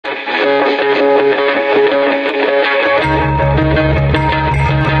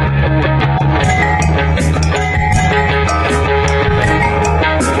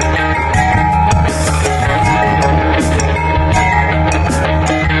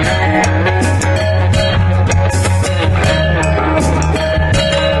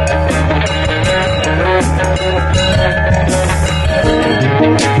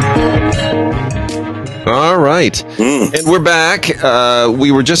And we're back.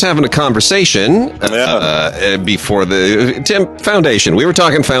 We were just having a conversation before the Foundation. We were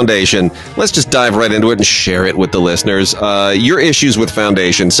talking Foundation. Let's just dive right into it and share it with the listeners. Your issues with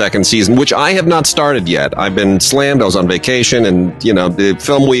Foundation second season, which I have not started yet. I've been slammed. I was on vacation and, you know, the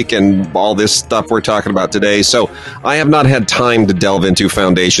film week and all this stuff we're talking about today. So I have not had time to delve into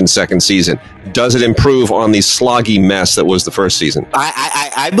Foundation second season. Does it improve on the sloggy mess that was the first season?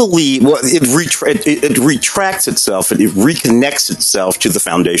 I believe it retracts itself and it reconnects itself to the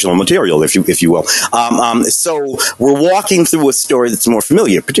foundational material, if you will. So we're walking through a story that's more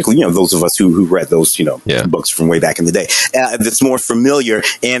familiar, particularly, you know, those of us who read those, you know, books from way back in the day. That's more familiar,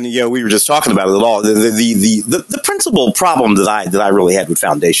 and you know, we were just talking about it at all. The principal problem that I really had with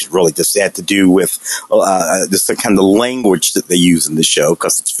Foundation really just had to do with just the kind of language that they use in the show,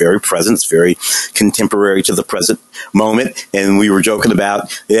 because it's very present, it's very contemporary to the present moment. And we were joking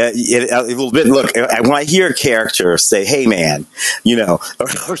about a little bit. Look, when I hear a character say, "Hey, man," you know,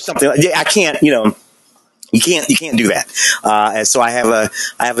 or something, I can't, you know. You can't do that. And so I have a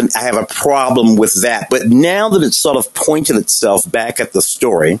problem with that. But now that it's sort of pointed itself back at the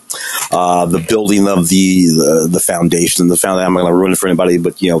story, the building of the foundation, I'm not going to ruin it for anybody,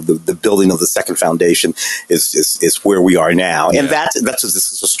 but you know, the building of the second foundation is where we are now. And this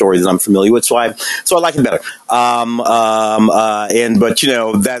is a story that I'm familiar with. So I like it better. But you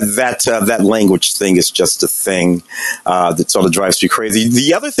know, that language thing is just a thing, that sort of drives me crazy.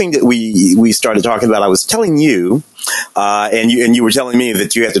 The other thing that we started talking about, I was telling you, and you were telling me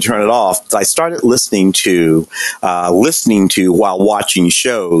that you had to turn it off. I started listening to while watching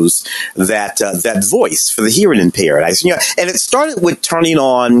shows that voice for the hearing impaired. And it started with turning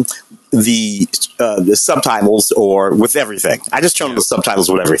on the subtitles or with everything. I just turn on the subtitles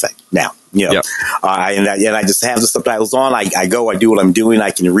with everything now. You know, and I just have the subtitles on. I do what I'm doing.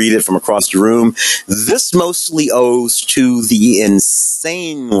 I can read it from across the room. This mostly owes to the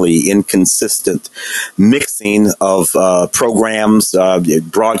insanely inconsistent mixing of programs,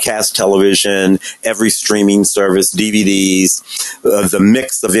 broadcast television, every streaming service, DVDs. The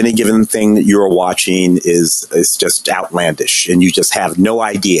mix of any given thing that you're watching is just outlandish, and you just have no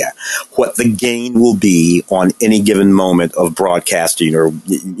idea what the gain will be on any given moment of broadcasting or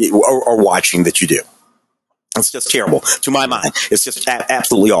watching that you do. It's just terrible to my mind. It's just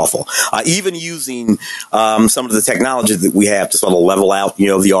absolutely awful. Even using some of the technology that we have to sort of level out, you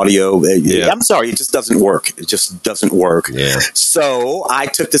know, the audio. I'm sorry, it just doesn't work. It just doesn't work. Yeah. So I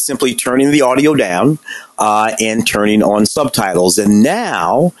took to simply turning the audio down and turning on subtitles, and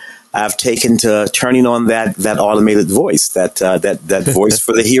now I've taken to turning on that automated voice, that voice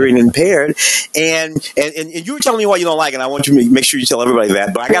for the hearing impaired. And you were telling me why you don't like it. I want you to make sure you tell everybody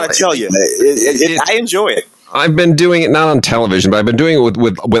that. But I got to tell you, I enjoy it. I've been doing it not on television, but I've been doing it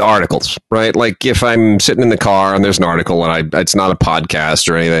with articles, right? Like if I'm sitting in the car and there's an article and it's not a podcast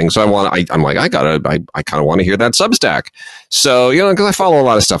or anything, so I'm like, I kind of want to hear that Substack. So, you know, because I follow a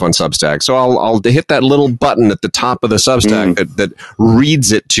lot of stuff on Substack, so I'll hit that little button at the top of the Substack that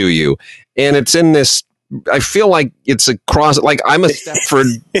reads it to you, and it's in this. I feel like it's a cross, like I'm a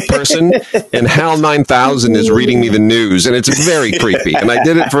Stepford person and HAL 9000 is reading me the news, and it's very creepy. And I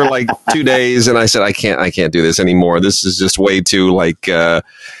did it for like 2 days and I said, I can't do this anymore. This is just way too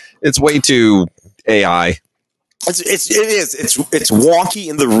it's way too AI. It is. It's wonky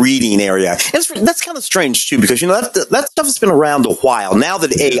in the reading area. That's kind of strange too, because you know that stuff has been around a while. Now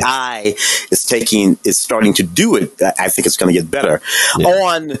that AI is starting to do it, I think it's going to get better.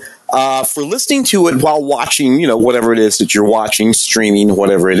 For listening to it while watching, you know, whatever it is that you're watching, streaming,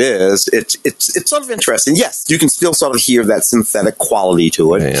 whatever it is, it's sort of interesting. Yes, you can still sort of hear that synthetic quality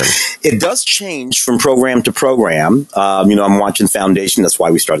to it. Man. It does change from program to program. You know, I'm watching Foundation. That's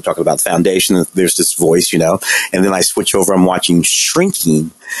why we started talking about Foundation. There's this voice, you know, and then I switch over. I'm watching Shrinking,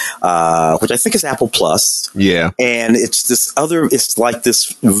 which I think is Apple Plus. Yeah. And it's like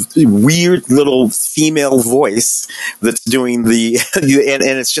this weird little female voice that's doing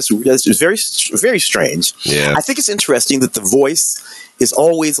and it's very, very strange. Yeah. I think it's interesting that the voice is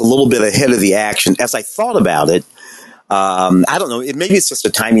always a little bit ahead of the action. As I thought about it, I don't know. Maybe it's just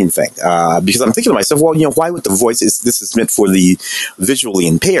a timing thing, because I'm thinking to myself, well, you know, why would the voice this is meant for the visually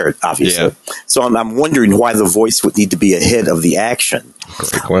impaired, obviously. Yeah. So I'm wondering why the voice would need to be ahead of the action.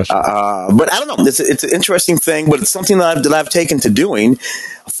 Great question. But I don't know. It's an interesting thing, but it's something that I've taken to doing.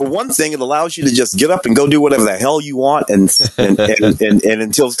 For one thing, it allows you to just get up and go do whatever the hell you want, and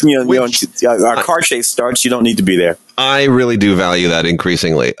until our car chase starts, you don't need to be there. I really do value that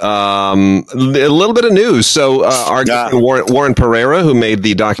increasingly. A little bit of news. So our Warren Pereira, who made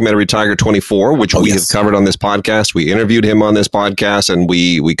the documentary Tiger 24, which we have covered on this podcast, we interviewed him on this podcast, and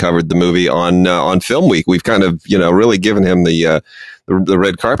we covered the movie on Film Week. We've kind of really given him the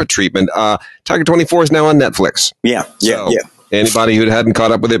red carpet treatment. Tiger 24 is now on Netflix. Yeah. Anybody who hadn't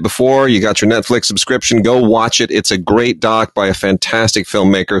caught up with it before, you got your Netflix subscription, go watch it. It's a great doc by a fantastic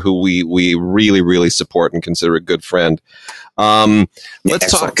filmmaker who we really, really support and consider a good friend. Let's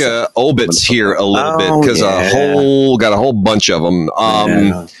talk obits here a little bit, because got a whole bunch of them.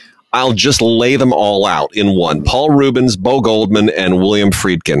 I'll just lay them all out in one. Paul Rubens, Beau Goldman, and William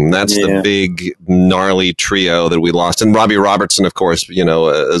Friedkin. That's the big, gnarly trio that we lost. And Robbie Robertson, of course,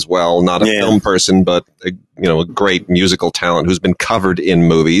 as well. Not a film person, but a great musical talent who's been covered in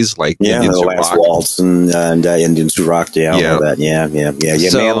movies like The Last Waltz and Indians Who Rocked. All that.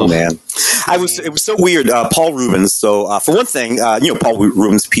 So, man. It was so weird. Paul Rubens. So for one thing, Paul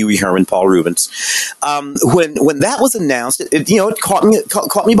Rubens, Pee Wee Herman, Paul Rubens. When that was announced, it caught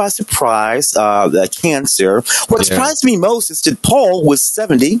me by surprise. Cancer. What surprised me most is that Paul was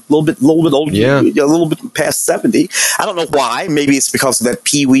 70, a little bit older, a little bit past 70. I don't know why. Maybe it's because of that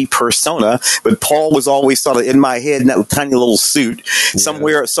Pee Wee persona. But Paul was always sort of in my head in that tiny little suit,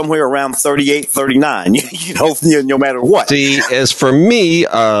 somewhere around 38, 39. No matter what. See, as for me,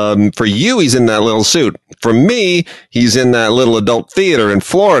 for you, he's in that little suit. For me, he's in that little adult theater in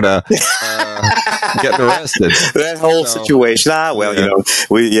Florida, getting arrested. That whole situation. A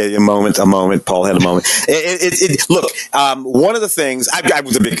moment. Paul had a moment. Look, one of the things I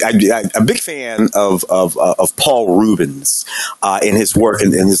was a big fan of Paul Rubens in his work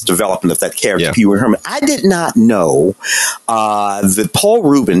and in his development of that character, Pee Wee Herman. I did not know that Paul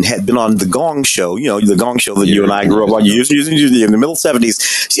Rubin had been on the Gong Show. The Gong Show that you and I grew up on. Using in the middle 70s,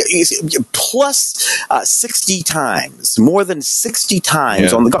 plus 60 times, more than 60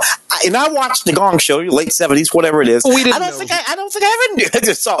 times on the Gong. And I watched the Gong Show, late 70s, whatever it is. I don't think I ever knew. I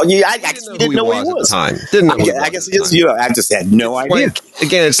just saw. I didn't know who he was. I guess I just had no idea.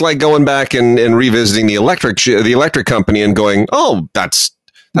 Again, it's like going back and revisiting the electric company and going, oh, that's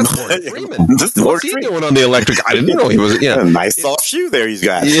Morgan Freeman. What's he doing on the electric? I didn't know he was. A nice soft shoe there he's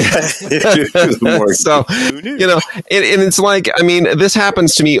got. So, and it's like, this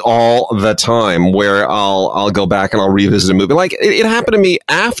happens to me all the time where I'll go back and I'll revisit a movie. Like it happened to me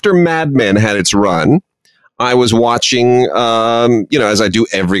after Mad Men had its run. I was watching, as I do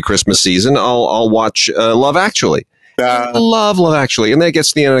every Christmas season, I'll watch Love Actually. I love Love Actually. And then it gets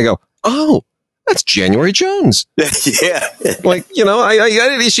to the end and I go, oh, that's January Jones. Like,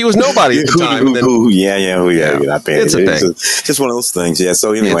 she was nobody at the time. It's a thing. It's just one of those things. Yeah.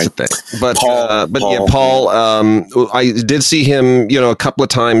 So anyway, it's a thing. But Paul, I did see him, a couple of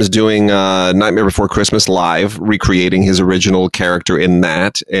times doing Nightmare Before Christmas live, recreating his original character in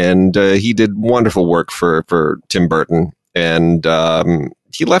that. And he did wonderful work for Tim Burton. And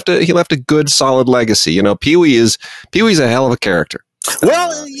he left a good, solid legacy. Pee-wee's a hell of a character. Well,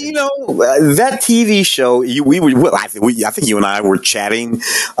 that TV show, I think you and I were chatting,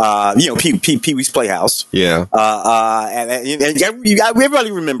 Pee-wee's Playhouse. Yeah. And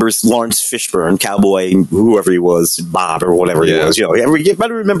everybody remembers Lawrence Fishburne, cowboy, whoever he was, Bob or whatever he was.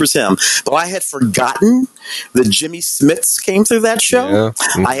 Everybody remembers him. But I had forgotten that Jimmy Smits came through that show. Yeah.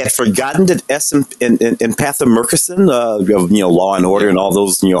 Mm-hmm. I had forgotten that and Patha Murkison, Law and Order and all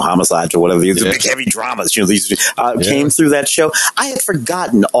those, homicides or whatever, these big heavy dramas, came through that show. I had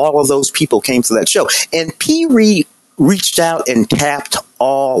forgotten all of those people came to that show. And Pee-wee reached out and tapped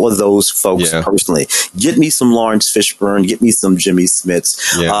all of those folks personally. Get me some Lawrence Fishburne, get me some Jimmy Smits,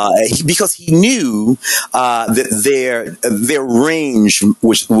 because he knew that their range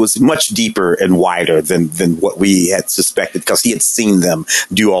was much deeper and wider than what we had suspected, because he had seen them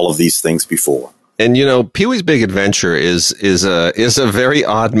do all of these things before. And Pee-wee's Big Adventure is a very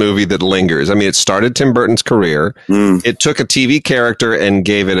odd movie that lingers. It started Tim Burton's career. It took a TV character and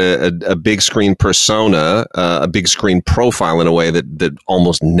gave it a big screen persona, a big screen profile in a way that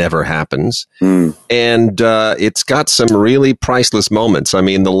almost never happens. And it's got some really priceless moments.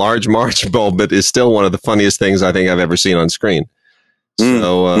 The Large March moment is still one of the funniest things I think I've ever seen on screen.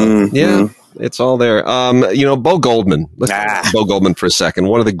 So It's all there. Beau Goldman. Let's talk about Beau Goldman for a second.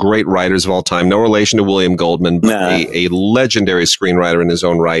 One of the great writers of all time. No relation to William Goldman, but a legendary screenwriter in his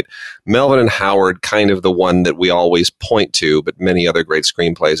own right. Melvin and Howard, kind of the one that we always point to, but many other great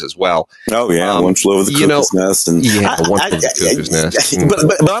screenplays as well. Oh, yeah. One Flew Over the Cuckoo's Nest. And One Flew Over the Cuckoo's Nest.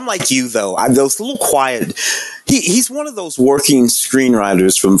 But I'm like you, though. Those little quiet... He's one of those working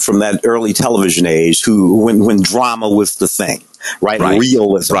screenwriters from that early television age who, when drama was the thing, right?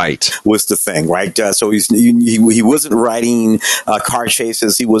 Realism was the thing, right? So he wasn't writing car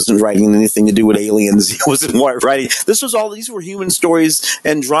chases. He wasn't writing anything to do with aliens. He wasn't writing. These were human stories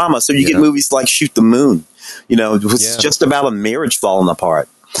and drama. So you get movies like Shoot the Moon. It was just about a marriage falling apart.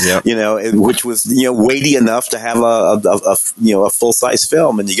 Yep. Which was, weighty enough to have a full-size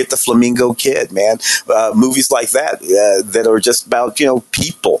film. And you get the Flamingo Kid, man. Movies like that, that are just about,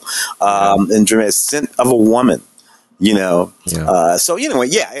 people, and dramatic Scent of a Woman, So anyway,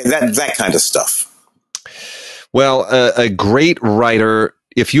 that kind of stuff. Well, a great writer.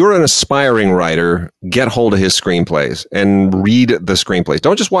 If you're an aspiring writer, get hold of his screenplays and read the screenplays.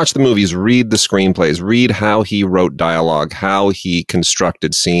 Don't just watch the movies, read the screenplays. Read how he wrote dialogue, how he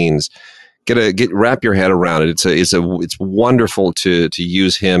constructed scenes. Wrap your head around it. It's wonderful to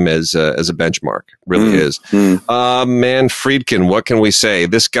use him as a benchmark. It really is. Man, Friedkin, what can we say?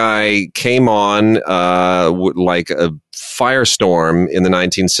 This guy came on like a firestorm in the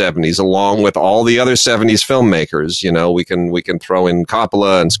 1970s, along with all the other 70s filmmakers. We can throw in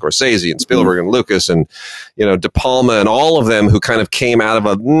Coppola and Scorsese and Spielberg and Lucas and De Palma and all of them who kind of came out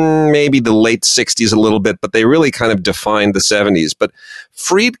of maybe the late 60s a little bit, but they really kind of defined the 70s. But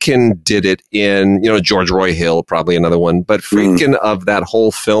Friedkin did it in George Roy Hill, probably another one. But Friedkin of that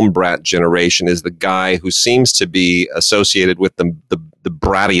whole film brat generation is the guy who seems to be associated with the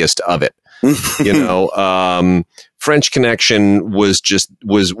brattiest of it. French Connection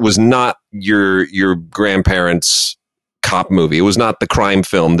was not your grandparents' cop movie. It was not the crime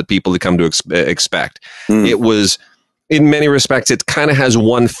film that people had come to expect. It was, in many respects, it kind of has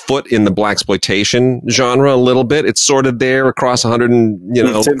one foot in the blaxploitation genre a little bit. It's sort of there across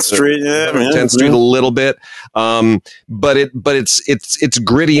 10th Street, 10th Street a little bit. But it's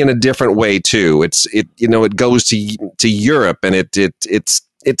gritty in a different way too. It goes to Europe, and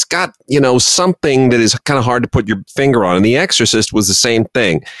it's got, something that is kind of hard to put your finger on. And The Exorcist was the same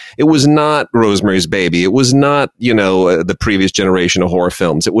thing. It was not Rosemary's Baby. It was not, the previous generation of horror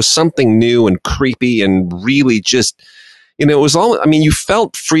films. It was something new and creepy and really just, it was all, you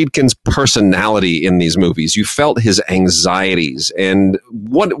felt Friedkin's personality in these movies. You felt his anxieties. And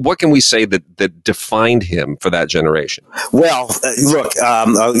what can we say that defined him for that generation? Well, look,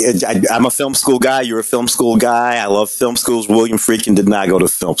 I'm a film school guy. You're a film school guy. I love film schools. William Friedkin did not go to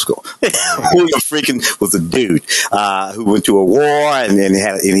film school. William Friedkin was a dude who went to a war and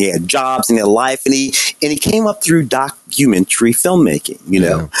he had jobs and he had life, and he came up through documentary filmmaking,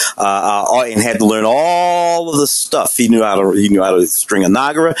 and had to learn all of the stuff. He knew how to string a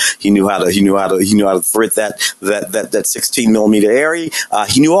Nagara. He knew how to thread that 16 millimeter area.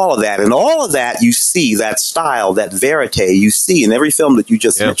 He knew all of that, and all of that you see, that style, that verite you see in every film that you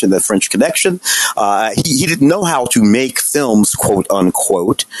just mentioned, that French Connection. He didn't know how to make films, quote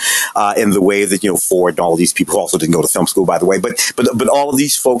unquote, in the way that Ford and all of these people also didn't go to film school, by the way. But all of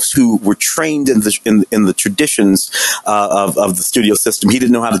these folks who were trained in the traditions of the studio system, he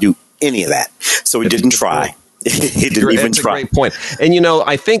didn't know how to do any of that, so he didn't try. He didn't even try. That's a great point. And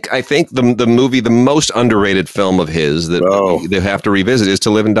I think the movie, the most underrated film of his that they have to revisit is To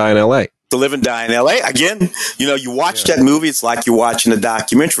Live and Die in L.A. To Live and Die in L.A. Again, you watch that movie, it's like you're watching a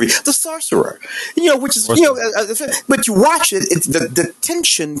documentary. The Sorcerer, which is, but you watch it, the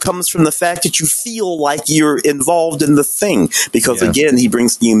tension comes from the fact that you feel like you're involved in the thing, because again, he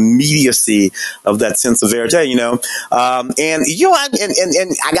brings the immediacy of that sense of verite, and I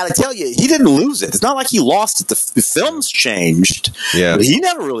got to tell you, he didn't lose it. It's not like he lost it. The films changed, but he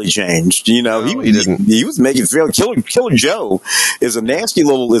never really changed. He didn't. He was making Killer Joe is a nasty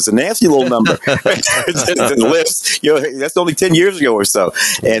little number. That lives, that's only 10 years ago or so,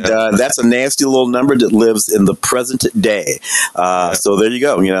 and that's a nasty little number that lives in the present day. So there you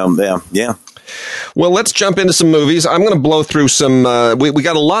go. Well, let's jump into some movies. I'm going to blow through some. We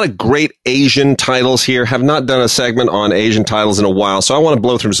got a lot of great Asian titles here. Have not done a segment on Asian titles in a while, so I want to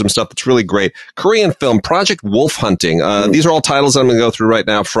blow through some stuff that's really great. Korean film Project Wolf Hunting. These are all titles I'm going to go through right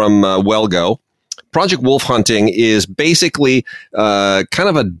now from Well-Go. Project Wolf Hunting is basically kind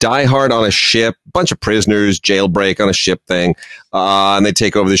of a Die Hard on a ship, bunch of prisoners, jailbreak on a ship thing, and they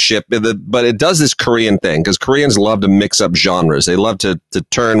take over the ship. But it does this Korean thing, because Koreans love to mix up genres. They love to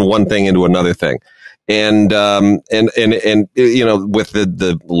turn one thing into another thing. and you know, with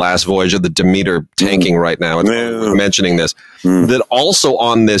the last voyage of the Demeter tanking right now, and we're mentioning this, that also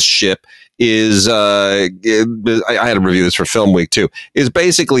on this ship is I had to review this for Film Week too, is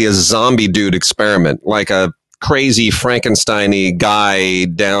basically a zombie dude experiment, like a crazy Frankenstein-y guy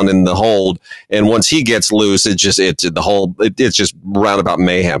down in the hold, and once he gets loose, it's just roundabout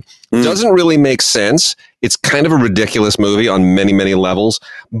mayhem. Doesn't really make sense. It's kind of a ridiculous movie on many levels,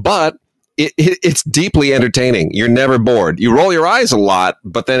 but it's deeply entertaining. You're never bored. You roll your eyes a lot,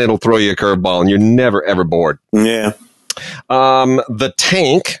 but then it'll throw you a curveball, and you're never ever bored. Yeah. The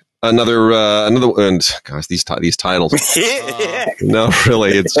Tank. Another, and gosh, these titles. No,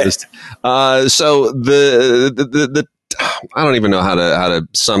 really, it's just, so the, I don't even know how to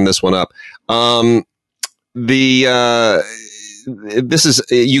sum this one up. This is,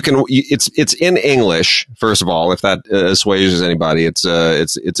 it's in English, first of all, if that assuages anybody. It's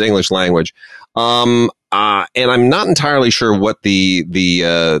English language. And I'm not entirely sure what the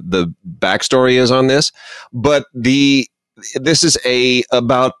backstory is on this, but this is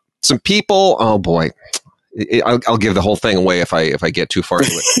about some people. Oh boy, I'll give the whole thing away if I get too far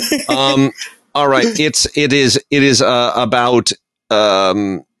into it. All right, it is about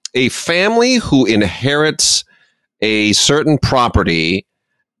a family who inherits a certain property,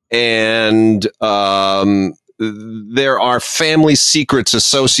 and there are family secrets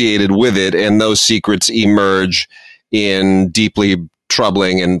associated with it, and those secrets emerge in deeply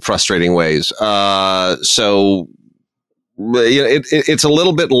troubling and frustrating ways. So. It's a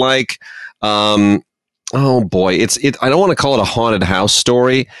little bit like, oh boy, I don't want to call it a haunted house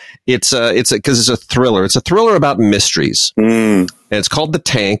story. Because it's a thriller. It's a thriller about mysteries. And it's called The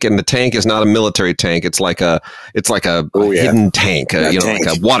Tank, and the tank is not a military tank. It's like a hidden tank, tank.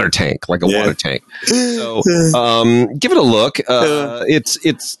 Like a water tank, water tank. So, give it a look. It's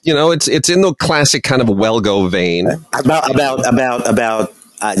in the classic kind of Well-Go vein. About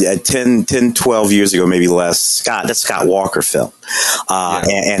 10, 12 years ago, maybe less, that's Scott Walker film.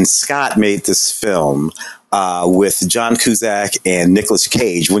 And Scott made this film with John Cusack and Nicolas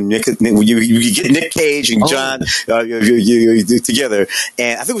Cage. When you get Nick Cage and John together,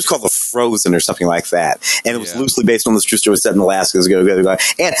 and I think it was called The Frozen or something like that. And it was loosely based on this true story set in Alaska. And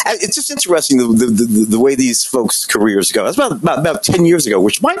it's just interesting the way these folks' careers go. That's about 10 years ago,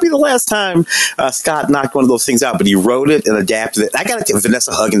 which might be the last time Scott knocked one of those things out. But he wrote it and adapted it. I got it.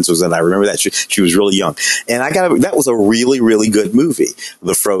 Vanessa Hudgens was in it. I remember that she was really young, and that was a really good movie,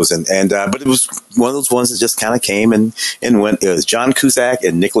 The Frozen. And but it was one of those ones that just kind of came and went. It was John Cusack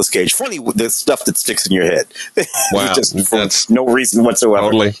and Nicolas Cage. Funny, the stuff that sticks in your head. Wow, just for no reason whatsoever.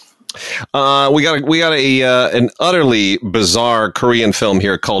 Totally. We got an utterly bizarre Korean film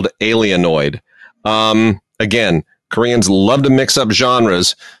here called Alienoid. Again, Koreans love to mix up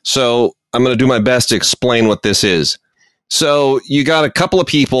genres, so I'm going to do my best to explain what this is. So you got a couple of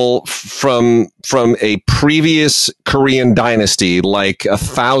people from a previous Korean dynasty, like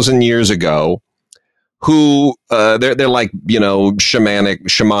 1,000 years ago, who they're like, shamanic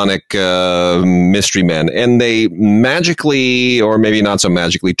mystery men, and they magically, or maybe not so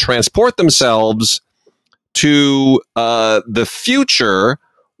magically, transport themselves to the future,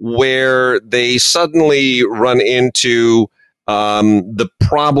 where they suddenly run into the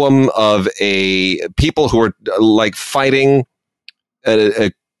problem of people who are like fighting a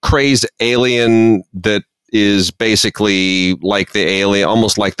crazed alien that is basically like the alien,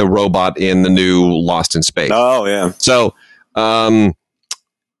 almost like the robot in the new Lost in Space. Oh yeah. So,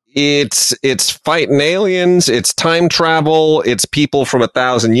 it's fighting aliens, it's time travel, it's people from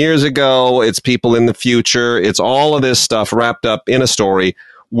 1,000 years ago, it's people in the future, it's all of this stuff wrapped up in a story,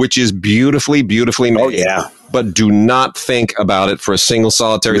 which is beautifully made. Oh yeah. But do not think about it for a single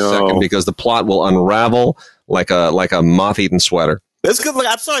solitary second, because the plot will unravel like a moth-eaten sweater. That's good.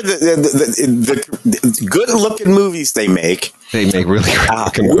 I'm sorry. The good-looking movies they make really great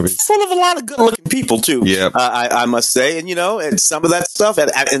looking movies, full of a lot of good-looking people too. Yeah, I must say, and some of that stuff,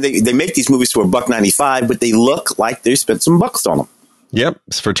 and they make these movies for $1.95, but they look like they spent some bucks on them. Yep,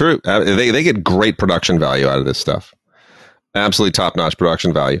 it's for true. They get great production value out of this stuff. Absolutely top-notch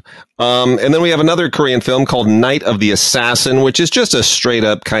production value. And then we have another Korean film called Night of the Assassin, which is just a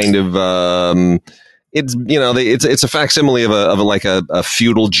straight-up kind of. It's a facsimile of a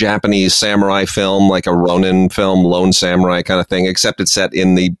feudal Japanese samurai film, like a Ronin film, Lone Samurai kind of thing, except it's set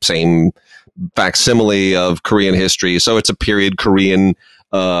in the same facsimile of Korean history. So it's a period Korean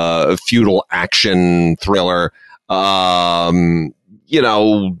feudal action thriller.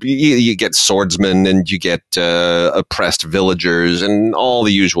 you get swordsmen and you get oppressed villagers and all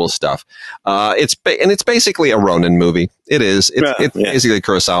the usual stuff. It's basically a Ronin movie. It is. It's basically a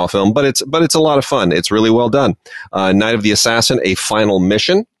Kurosawa film, but it's a lot of fun. It's really well done. Night of the Assassin, A Final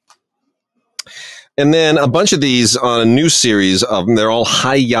Mission. And then a bunch of these on a new series of them. They're all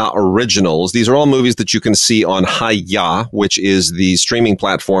Hi-Ya originals. These are all movies that you can see on Hi-Ya, which is the streaming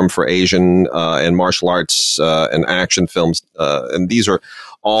platform for Asian and martial arts and action films. And these are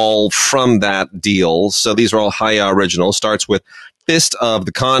all from that deal. So these are all Hi-Ya originals. Starts with Fist of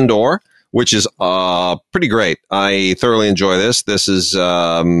the Condor, which is pretty great. I thoroughly enjoy this. This is,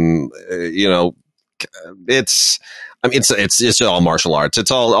 it's all martial arts. It's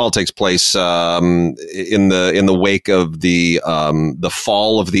all takes place in the wake of the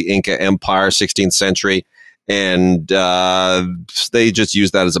fall of the Inca Empire, 16th century, and they just use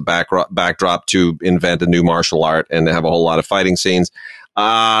that as a backdrop to invent a new martial art and have a whole lot of fighting scenes.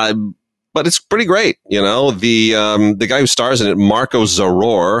 But it's pretty great. The guy who stars in it, Marco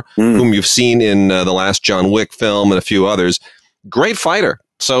Zaror, whom you've seen in the last John Wick film and a few others, great fighter.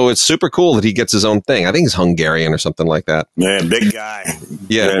 So it's super cool that he gets his own thing. I think he's Hungarian or something like that. Yeah, big guy.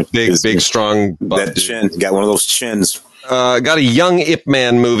 Yeah, big, strong. That chin. Got one of those chins. Got a young Ip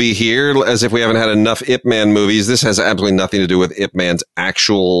Man movie here, as if we haven't had enough Ip Man movies. This has absolutely nothing to do with Ip Man's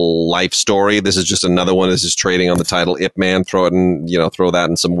actual life story. This is just another one. This is trading on the title Ip Man. Throw that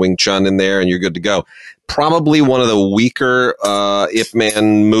and some Wing Chun in there, and you're good to go. Probably one of the weaker Ip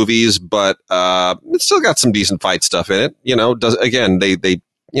Man movies, but it's still got some decent fight stuff in it. They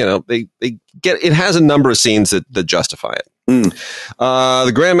get, it has a number of scenes that justify it.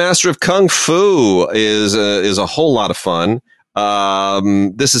 The Grandmaster of Kung Fu is a whole lot of fun.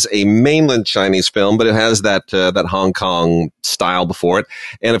 This is a mainland Chinese film, but it has that Hong Kong style before it.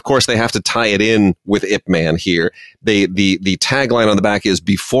 And of course they have to tie it in with Ip Man here. The tagline on the back is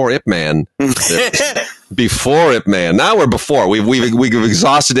before Ip Man. Before Ip Man. Now we're before. We've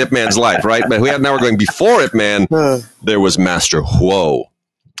exhausted Ip Man's life, right? But now we're going before Ip Man. There was Master Huo.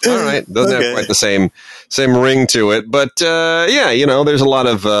 All right. Doesn't have quite the same ring to it. But, there's a lot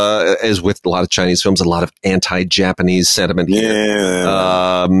of, as with a lot of Chinese films, a lot of anti-Japanese sentiment here.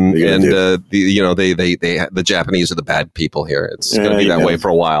 Yeah. The Japanese are the bad people here. It's going to be that way for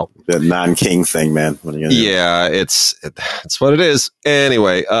a while. The non-king thing, man. What are you gonna do? Yeah, it's what it is.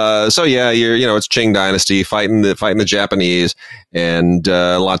 Anyway, it's Qing Dynasty fighting the Japanese and,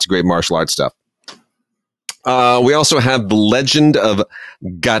 lots of great martial arts stuff. We also have The Legend of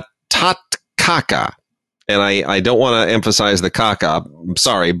Gatatkaka. And I don't want to emphasize the kaka. I'm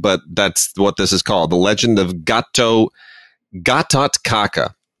sorry, but that's what this is called. The Legend of Gatotkaka.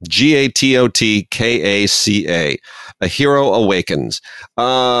 Gatotkaka. A Hero Awakens.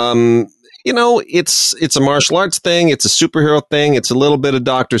 It's a martial arts thing. It's a superhero thing. It's a little bit of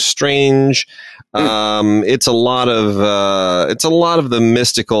Doctor Strange. It's a lot of the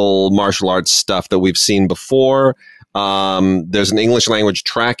mystical martial arts stuff that we've seen before. There's an English language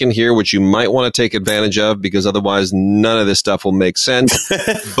track in here, which you might want to take advantage of because otherwise none of this stuff will make sense.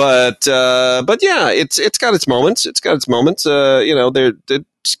 but yeah, it's got its moments. It's got its moments. They're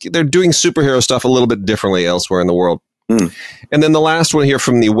doing superhero stuff a little bit differently elsewhere in the world. And then the last one here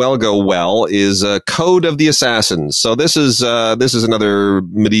from the Well Go Well is Code of the Assassins. So this is another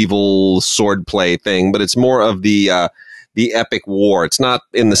medieval swordplay thing, but it's more of the epic war. It's not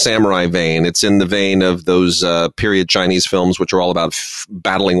in the samurai vein. It's in the vein of those period Chinese films, which are all about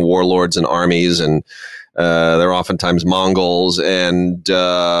battling warlords and armies, and they're oftentimes Mongols. And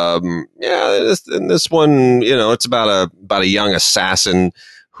in this one, it's about a young assassin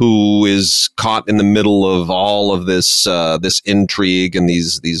who is caught in the middle of all of this intrigue and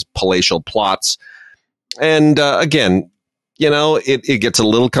these palatial plots. And again, it gets a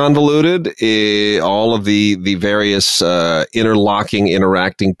little convoluted. All of the various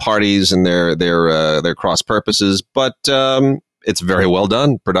interacting parties and their cross purposes, but it's very well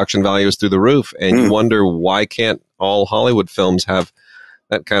done. Production value is through the roof, and you wonder why can't all Hollywood films have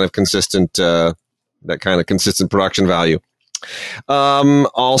that kind of consistent production value.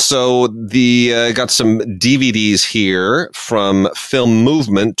 Also, got some DVDs here from Film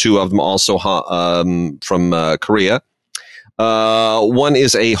Movement, two of them also from Korea. One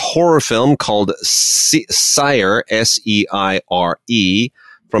is a horror film called Seire, Seire,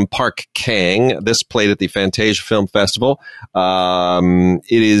 from Park Kang. This played at the Fantasia Film Festival.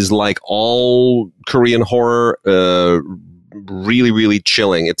 It is like all Korean horror, really, really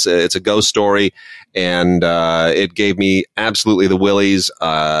chilling. It's a ghost story. And it gave me absolutely the willies.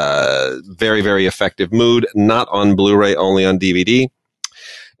 Very, very effective mood. Not on Blu-ray, only on DVD.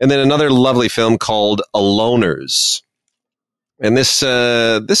 And then another lovely film called Aloners. And this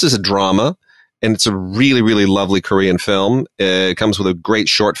is a drama, and it's a really, really lovely Korean film. It comes with a great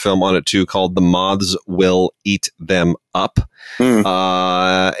short film on it too, called "The Moths Will Eat Them Up." You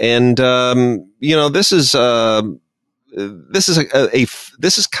know, this is kind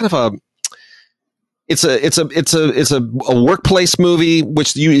of a. It's a workplace movie,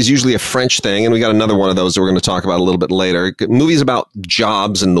 which is usually a French thing, and we got another one of those that we're going to talk about a little bit later. Movies about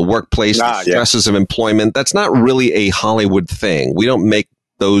jobs and the workplace, the stresses of employment. That's not really a Hollywood thing. We don't make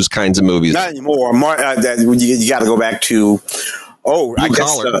those kinds of movies. Not anymore. You got to go back to,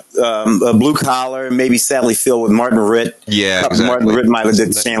 Blue Collar, maybe sadly filled with Martin Ritt. Yeah, exactly. Martin Ritt might have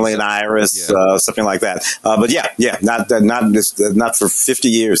did Stanley and Iris, something like that. But not for 50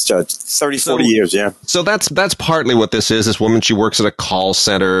 years, 30, 40 years. Yeah. So that's partly what this is. This woman, she works at a call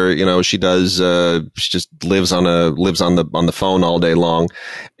center. You know, she does. She just lives on the phone all day long,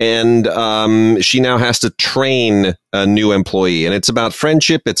 and she now has to train a new employee, and it's about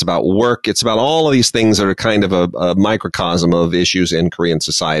friendship, it's about work, it's about all of these things that are kind of a microcosm of issues in Korean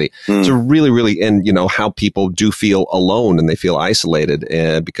society. So really, and you know, how people do feel alone and they feel isolated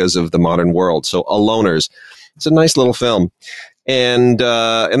because of the modern world. So Aloners, it's a nice little film. And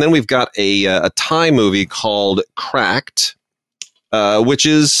then we've got a Thai movie called Cracked, which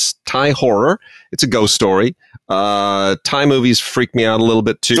is Thai horror. It's a ghost story. Thai movies freak me out a little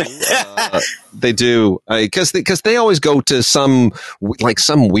bit too. They do, because they always go to some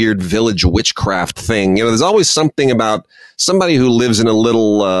weird village witchcraft thing. You know, there's always something about somebody who lives in a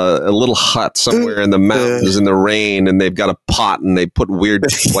little hut somewhere in the mountains in the rain, and they've got a pot and they put weird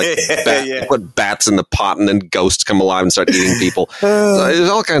they put bats in the pot, and then ghosts come alive and start eating people. So there's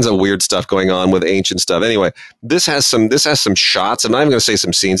all kinds of weird stuff going on with ancient stuff. Anyway, this has some shots. I'm not even going to say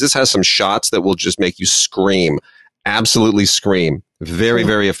some scenes. This has some shots that will just make you scream. Absolutely scream. Very,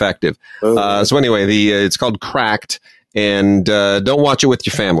 very effective. So anyway, it's called Cracked, and don't watch it with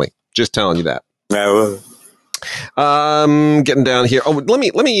your family. Just telling you that. Getting down here. Oh, let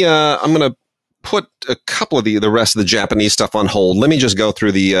me. I'm going to put a couple of the rest of the Japanese stuff on hold. Let me just go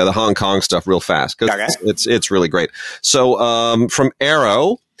through the Hong Kong stuff real fast, because it's really great. So from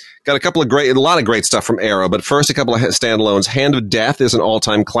Arrow. Got a lot of great stuff from Arrow, but first a couple of standalones. Hand of Death is an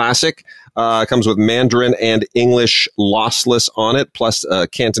all-time classic. Comes with Mandarin and English lossless on it, plus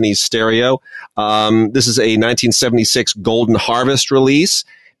Cantonese stereo. This is a 1976 Golden Harvest release,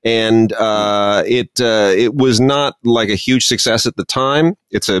 and it was not like a huge success at the time.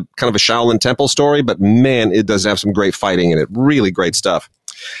 It's a kind of a Shaolin Temple story, but man, it does have some great fighting in it. Really great stuff.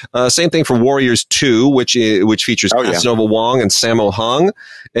 Same thing for Warriors 2, which features Casanova Wong and Sammo Hung.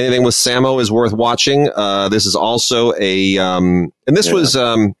 Anything with Sammo is worth watching. This is also and this was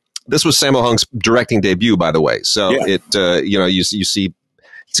Sammo Hung's directing debut, by the way. So you see,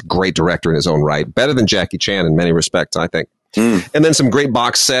 it's a great director in his own right. Better than Jackie Chan in many respects, I think. And then some great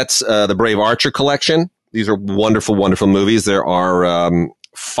box sets. The Brave Archer collection. These are wonderful, wonderful movies. There are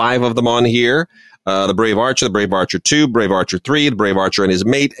 5 of them on here. The Brave Archer, the Brave Archer 2, Brave Archer 3, the Brave Archer and his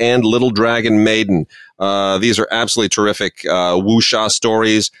mate, and Little Dragon Maiden. These are absolutely terrific wuxia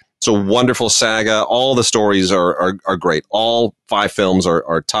stories. It's a wonderful saga. All the stories are great. All 5 films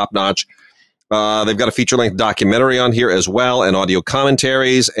are top notch. They've got a feature-length documentary on here as well, and audio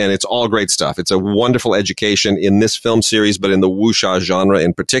commentaries, and it's all great stuff. It's a wonderful education in this film series, but in the wuxia genre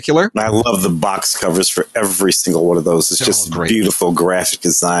in particular. I love the box covers for every single one of those. It's just beautiful graphic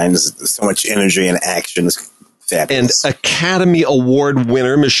designs, so much energy and action. It's fabulous. And Academy Award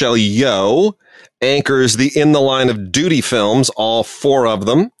winner Michelle Yeoh anchors the In the Line of Duty films, all 4 of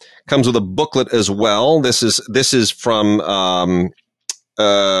them. Comes with a booklet as well. This is from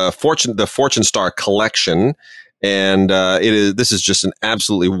the Fortune Star collection, and this is just an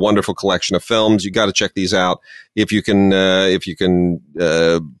absolutely wonderful collection of films. You got to check these out if you can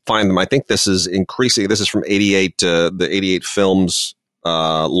find them. I think this is increasing. This is from the 88 films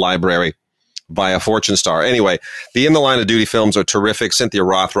library via Fortune Star. Anyway, the In the Line of Duty films are terrific. Cynthia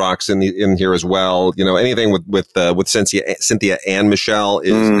Rothrock's in here as well. You know, anything with Cynthia and Michelle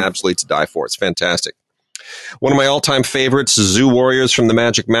is absolutely to die for. It's fantastic. One of my all-time favorites, Zoo Warriors from the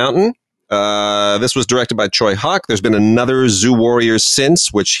Magic Mountain. This was directed by Choi Huck. There's been another Zoo Warriors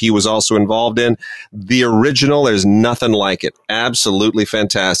since, which he was also involved in. The original, there's nothing like it. Absolutely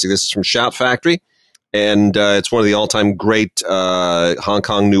fantastic. This is from Shout Factory, and it's one of the all-time great Hong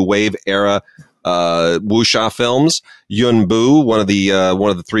Kong New Wave era wuxia films. Yun Bu, one of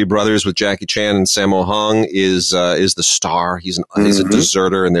the 3 brothers with Jackie Chan and Sammo Hung, is the star. He's a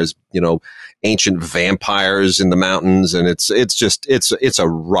deserter, and there's ancient vampires in the mountains, and it's a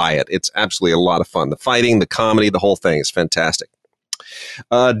riot. It's absolutely a lot of fun. The fighting, the comedy, the whole thing is fantastic.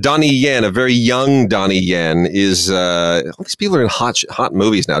 Donnie Yen, a very young Donnie Yen, is all these people are in hot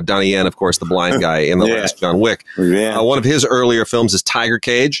movies now. Donnie Yen, of course, the blind guy in the last John Wick. Yeah. One of his earlier films is Tiger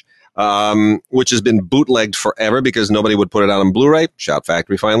Cage, which has been bootlegged forever because nobody would put it out on Blu-ray. Shout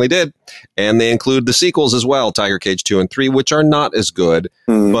Factory finally did. And they include the sequels as well, Tiger Cage 2 and 3, which are not as good,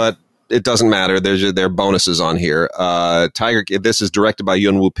 but it doesn't matter. There are bonuses on here. This is directed by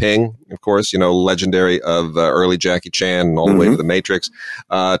Yuen Woo-ping, of course, legendary of early Jackie Chan and all the way to The Matrix.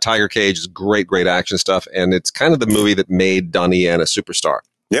 Tiger Cage is great action stuff, and it's kind of the movie that made Donnie Yen a superstar.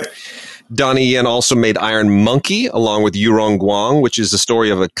 Yep. Donnie Yen also made Iron Monkey along with Yurong Guang, which is the story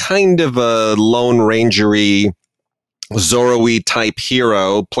of a kind of a Lone Ranger-y, Zorro-y type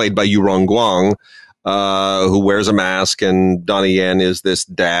hero played by Yurong Guang, who wears a mask, and Donnie Yen is this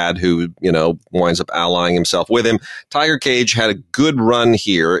dad who, winds up allying himself with him. Tiger Cage had a good run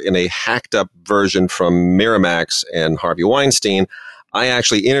here in a hacked up version from Miramax and Harvey Weinstein. I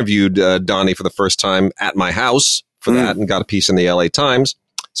actually interviewed Donnie for the first time at my house for that and got a piece in the LA Times.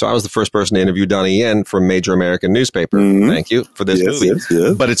 So I was the first person to interview Donnie Yen for a major American newspaper. Thank you for this movie.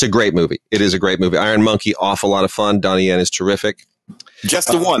 Yes. But it's a great movie. It is a great movie. Iron Monkey, awful lot of fun. Donnie Yen is terrific. Just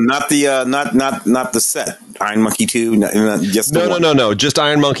the one, not the set. Iron Monkey 2, just the one. No. Just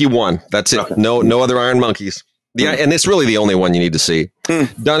Iron Monkey 1. That's it. Okay. No other Iron Monkeys. Yeah, and it's really the only one you need to see.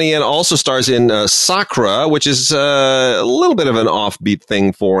 Donnie Yen also stars in Sakura, which is a little bit of an offbeat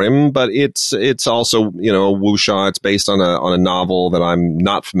thing for him, but it's also a wuxia. It's based on a novel that I'm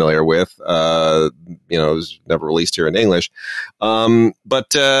not familiar with. It was never released here in English. It's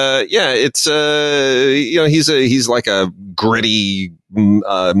he's like a gritty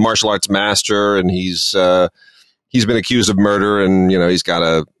martial arts master, and he's been accused of murder, and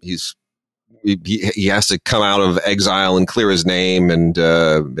he has to come out of exile and clear his name, and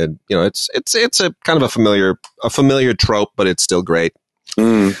it's a kind of a familiar trope, but it's still great.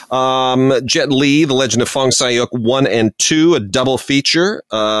 Jet Li, The Legend of Fong Sayuk 1 and 2, a double feature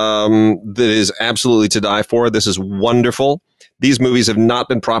that is absolutely to die for. This is wonderful. These movies have not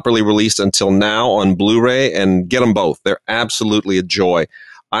been properly released until now on Blu-ray, and get them both. They're absolutely a joy.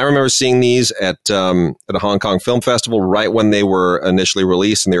 I remember seeing these at a Hong Kong Film Festival right when they were initially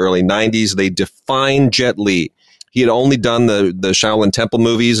released in the early 90s. They defined Jet Li. He had only done the Shaolin Temple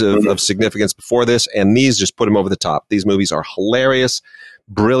movies of significance before this, and these just put him over the top. These movies are hilarious,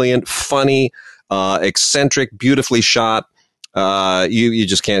 brilliant, funny, eccentric, beautifully shot. You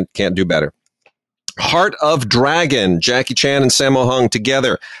just can't do better. Heart of Dragon, Jackie Chan and Sammo Hung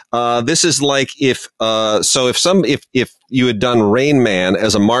together. This is like if you had done Rain Man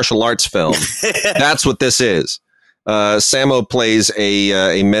as a martial arts film, that's what this is. Sammo plays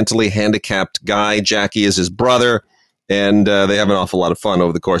a mentally handicapped guy. Jackie is his brother, and they have an awful lot of fun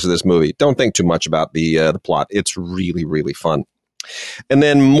over the course of this movie. Don't think too much about the plot. It's really, really fun. And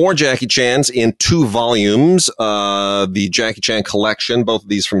then more Jackie Chans in 2 volumes. The Jackie Chan collection, both of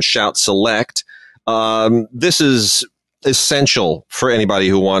these from Shout Select. This is essential for anybody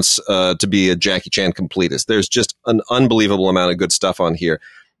who wants to be a Jackie Chan completist. There's just an unbelievable amount of good stuff on here,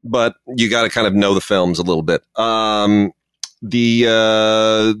 but you got to kind of know the films a little bit. There's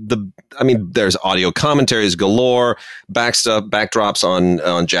audio commentaries galore, backdrops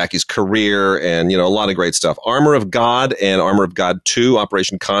on Jackie's career, and a lot of great stuff. Armor of God and Armor of God 2,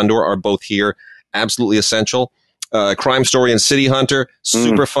 Operation Condor, are both here. Absolutely essential. Crime Story and City Hunter,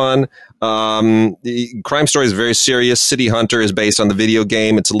 super fun. Crime Story is very serious. City Hunter is based on the video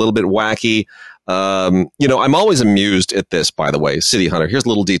game. It's a little bit wacky. I'm always amused at this, by the way. City Hunter. Here's a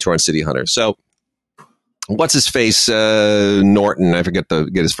little detour on City Hunter. So, what's his face? Norton. I forget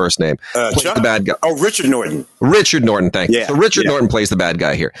get his first name. Plays the bad guy. Oh, Richard Norton. Richard Norton. Thank you. So Richard Norton plays the bad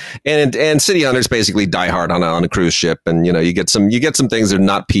guy here, and City Hunter's basically Die Hard on a cruise ship, and you get some things that are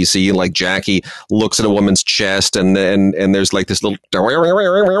not PC, like Jackie looks at a woman's chest, and there's like this little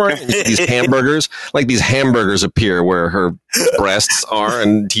these hamburgers, like these hamburgers appear where her breasts are,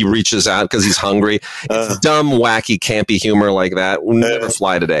 and he reaches out because he's hungry. It's dumb, wacky, campy humor like that will never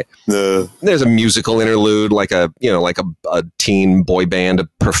fly today. There's a musical interlude, like a teen boy band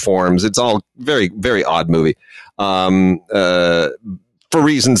performs. It's all very, very odd movie. For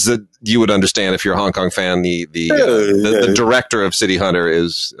reasons that you would understand if you're a Hong Kong fan. The director of City Hunter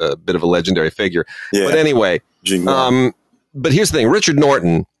is a bit of a legendary figure. Yeah. But anyway, but here's the thing, Richard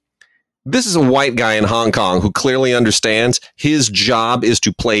Norton. This is a white guy in Hong Kong who clearly understands his job is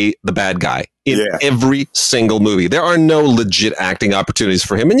to play the bad guy in every single movie. There are no legit acting opportunities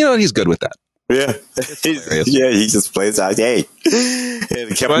for him, and he's good with that. Yeah, he just plays out. Hey,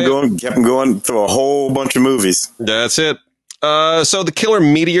 and kept him going through a whole bunch of movies. That's it. So the Killer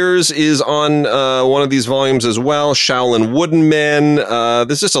Meteors is on one of these volumes as well. Shaolin Wooden Men.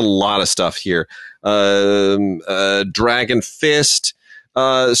 There's just a lot of stuff here. Dragon Fist.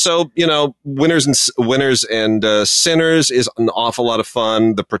 So, you know, Winners and Sinners is an awful lot of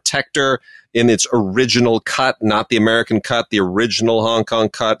fun. The Protector in its original cut, not the American cut, the original Hong Kong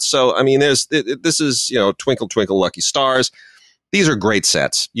cut. So, I mean, this is, you know, Twinkle Twinkle Lucky Stars. These are great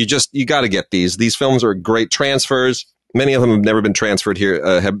sets. You got to get these. These films are great transfers. Many of them have never been transferred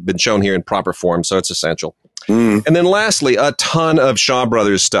here, have been shown here in proper form, so it's essential. And then lastly, a ton of Shaw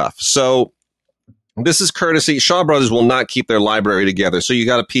Brothers stuff. So this is courtesy. Shaw Brothers will not keep their library together, so you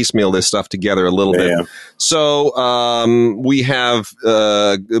got to piecemeal this stuff together a little bit. So we have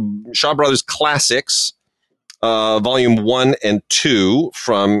Shaw Brothers Classics, Volume 1 and 2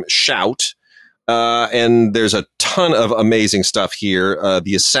 from Shout. And there's a ton of amazing stuff here.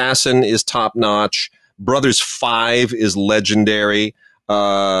 The Assassin is top-notch. Brothers 5 is legendary.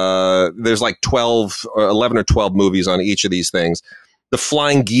 There's like 11 or 12 movies on each of these things. The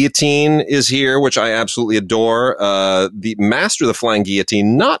Flying Guillotine is here, which I absolutely adore. The Master of the Flying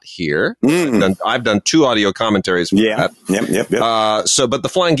Guillotine, not here. I've done 2 audio commentaries for that. Yep. But the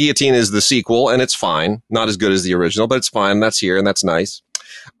Flying Guillotine is the sequel, and it's fine. Not as good as the original, but it's fine. That's here, and that's nice.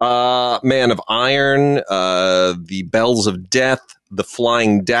 Man of Iron, the Bells of Death, the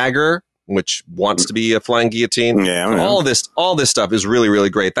Flying Dagger, which wants to be a flying guillotine. All this stuff is really, really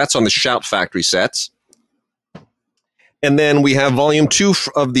great. That's on the Shout Factory sets. And then we have Volume 2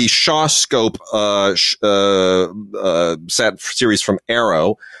 of the Shaw Scope set series from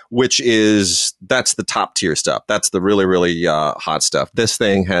Arrow, that's the top tier stuff. That's the really, really hot stuff. This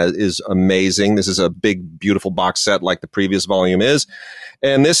thing is amazing. This is a big, beautiful box set like the previous volume is.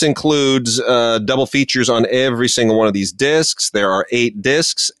 And this includes double features on every single one of these discs. There are 8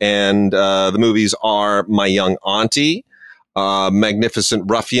 discs, and the movies are My Young Auntie, Magnificent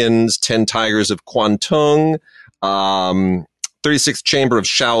Ruffians, 10 Tigers of Kwantung, 36th Chamber of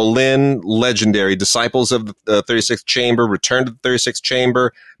Shaolin, legendary. Disciples of the 36th Chamber, Return to the 36th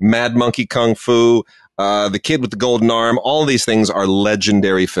Chamber, Mad Monkey Kung Fu, The Kid with the Golden Arm. All of these things are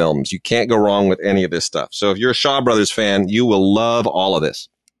legendary films. You can't go wrong with any of this stuff. So if you're a Shaw Brothers fan, you will love all of this.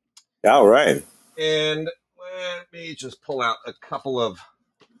 All right. And let me just pull out a couple of,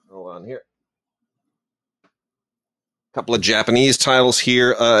 hold on here. Couple of Japanese titles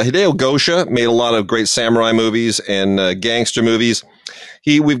here. Hideo Gosha made a lot of great samurai movies and gangster movies.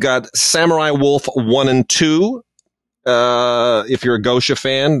 We've got Samurai Wolf 1 and 2. If you're a Gosha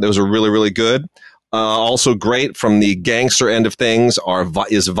fan, those are really, really good. Also great from the gangster end of things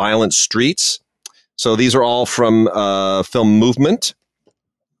is Violent Streets. So these are all from Film Movement.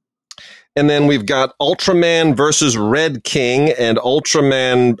 And then we've got Ultraman versus Red King, and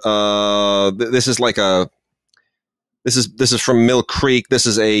Ultraman. This is from Mill Creek. This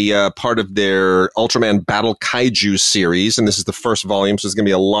is a part of their Ultraman Battle Kaiju series, and this is the first volume, so there's going to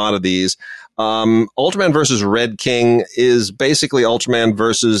be a lot of these. Ultraman versus Red King is basically Ultraman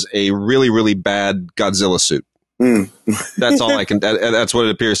versus a really, really bad Godzilla suit. That's all I can. That's what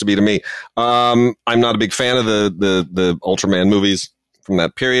it appears to be to me. I'm not a big fan of the Ultraman movies from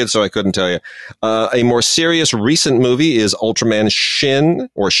that period, so I couldn't tell you. A more serious recent movie is Ultraman Shin,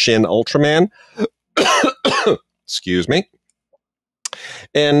 or Shin Ultraman. Excuse me.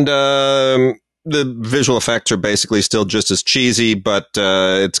 And the visual effects are basically still just as cheesy, but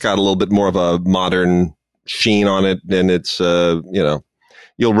it's got a little bit more of a modern sheen on it, and it's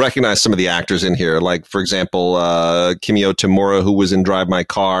you'll recognize some of the actors in here, like for example Kimio Tamura, who was in Drive My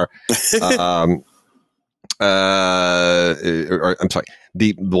Car. I'm sorry.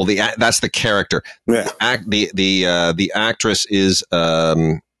 That's the character. Yeah. The actress is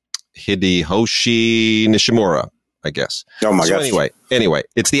Hideyoshi Nishimura, I guess. Oh my gosh. Anyway,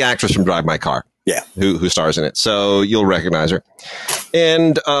 it's the actress from Drive My Car. Yeah. Who stars in it. So you'll recognize her.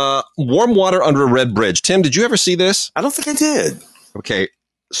 And Warm Water Under a Red Bridge. Tim, did you ever see this? I don't think I did. Okay.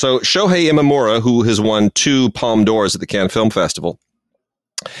 So Shohei Imamura, who has won 2 Palme d'Ors at the Cannes Film Festival,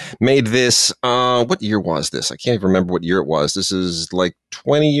 made this. What year was this? I can't even remember what year it was. This is like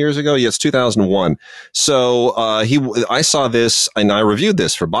 20 years ago. Yeah, it's 2001. So I saw this and I reviewed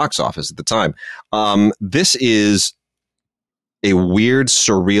this for Box Office at the time. This is a weird,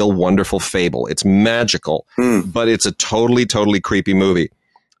 surreal, wonderful fable. It's magical, but it's a totally, totally creepy movie.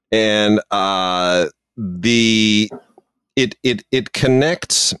 And it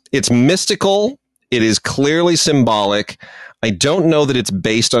connects. It's mystical. It is clearly symbolic. I don't know that it's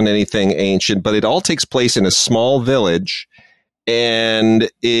based on anything ancient, but it all takes place in a small village. And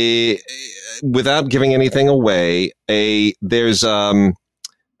without giving anything away, there's a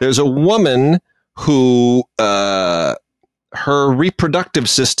woman who her reproductive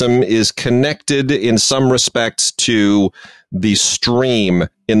system is connected in some respects to the stream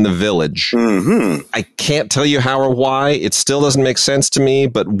in the village. Mm-hmm. I can't tell you how or why. It still doesn't make sense to me,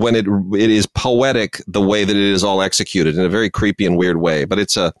 but when it is poetic the way that it is all executed in a very creepy and weird way. But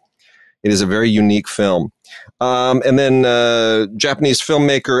it is a very unique film. And then Japanese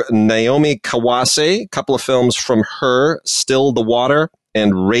filmmaker Naomi Kawase, a couple of films from her, Still the Water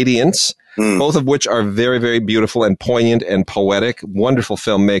and Radiance, both of which are very, very beautiful and poignant and poetic. Wonderful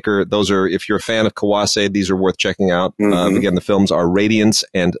filmmaker. Those are, if you're a fan of Kawase, these are worth checking out. Again, the films are Radiance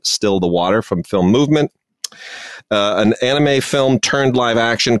and Still the Water from Film Movement. An anime film turned live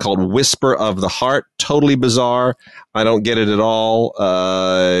action called Whisper of the Heart. Totally bizarre. I don't get it at all.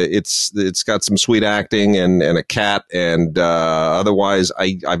 It's got some sweet acting and a cat, and otherwise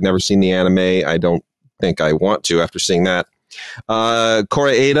I've never seen the anime. I don't think I want to after seeing that.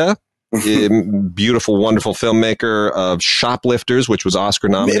 Koreeda, beautiful, wonderful filmmaker of Shoplifters, which was Oscar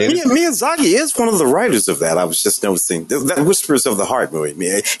nominated. Miyazaki is one of the writers of that. I was just noticing that Whispers of the Heart movie.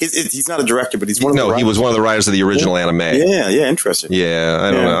 He's not a director, but he's one of the writers. He was one of the writers of the original anime. Yeah, interesting. Yeah,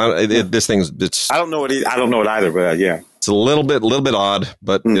 I don't know. This thing's I don't know it either, but yeah. It's a little bit odd,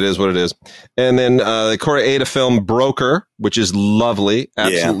 but it is what it is. And then the Koreeda film Broker, which is lovely,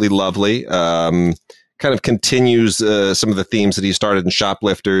 absolutely lovely. Kind of continues some of the themes that he started in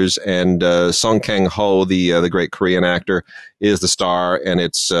Shoplifters, and Song Kang-ho, the great Korean actor, is the star, and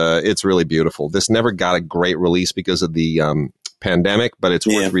it's really beautiful. This never got a great release because of the pandemic, but it's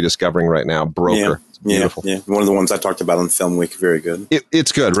worth rediscovering right now. Broker, it's beautiful. Yeah, one of the ones I talked about on Film Week. Very good.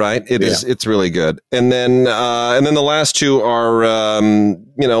 It's good, right? It is. It's really good. And then the last two are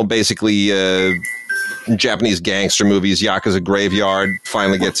basically. Japanese gangster movies. Yakuza Graveyard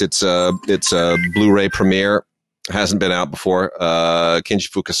finally gets its Blu-ray premiere. Hasn't been out before. Kinji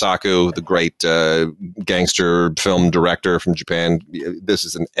Fukasaku, the great gangster film director from Japan. This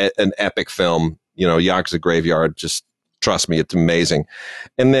is an epic film. Yakuza Graveyard. Just trust me, it's amazing.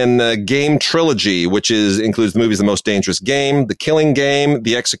 And then Game Trilogy, which includes the movies The Most Dangerous Game, The Killing Game,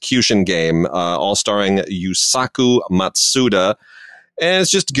 The Execution Game, all starring Yusaku Matsuda. And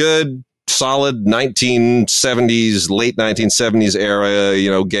it's just good, solid 1970s, late 1970s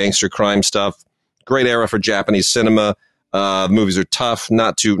era, gangster crime stuff. Great era for Japanese cinema. The movies are tough,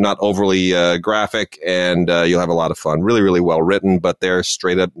 not overly graphic, and you'll have a lot of fun. Really, really well written, but they're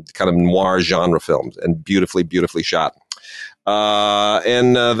straight up kind of noir genre films and beautifully, beautifully shot.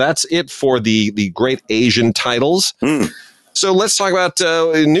 And that's it for the great Asian titles. So let's talk about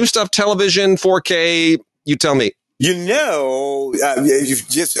new stuff, television, 4K. You tell me. Just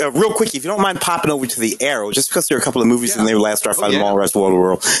real quick, if you don't mind popping over to the Arrow, just because there are a couple of movies in there, Last Starfighter and all the rest of the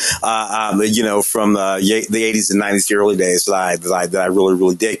world, from the 80s and 90s, the early days that I really,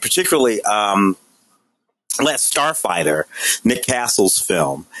 really dig, particularly Last Starfighter, Nick Castle's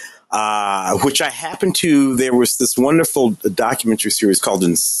film. Which I happened to, there was this wonderful documentary series called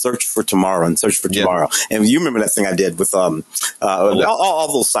In Search for Tomorrow. And you remember that thing I did with, all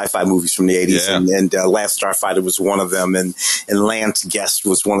those sci-fi movies from the 80s, and Last Starfighter was one of them. And Lance Guest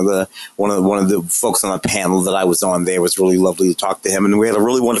was one of the folks on the panel that I was on there. It was really lovely to talk to him. And we had a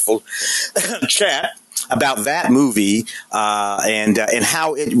really wonderful chat about that movie, and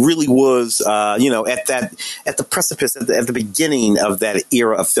how it really was, at the precipice, at the beginning of that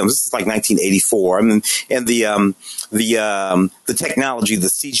era of films. This is like 1984, and the technology, the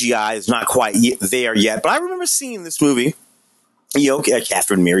CGI is not quite there yet. But I remember seeing this movie.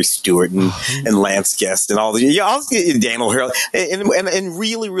 Catherine Mary Stewart and Lance Guest and all the Daniel Harold, and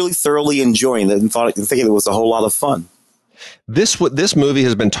really, really thoroughly enjoying it, and thinking it was a whole lot of fun. This movie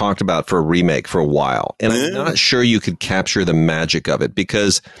has been talked about for a remake for a while, and I'm not sure you could capture the magic of it,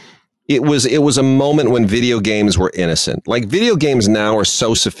 because it was a moment when video games were innocent. Like, video games now are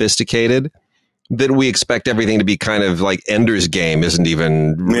so sophisticated that we expect everything to be kind of like Ender's Game isn't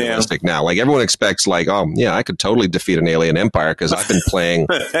even realistic now. Like, everyone expects, like, I could totally defeat an alien empire because I've been playing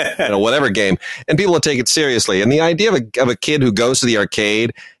whatever game, and people will take it seriously. And the idea of a kid who goes to the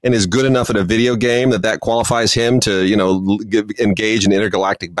arcade and is good enough at a video game that qualifies him to engage in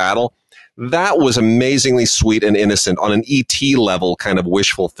intergalactic battle, that was amazingly sweet and innocent on an E.T. level kind of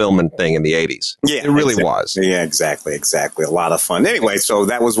wish fulfillment thing in the 80s. Yeah, it really was. Yeah, exactly. A lot of fun. Anyway, so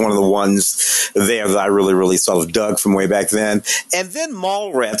that was one of the ones there that I really, really sort of dug from way back then. And then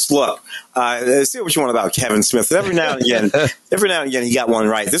Mallrats. Look, say what you want about Kevin Smith. Every now and again, he got one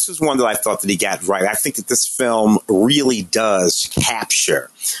right. This is one that I thought that he got right. I think that this film really does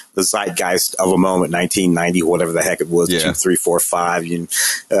capture the zeitgeist of a moment, 1990, whatever the heck it was, 2, 3, 4, 5,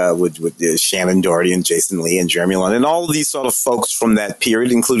 with Shannon Doherty and Jason Lee and Jeremy Lin and all of these sort of folks from that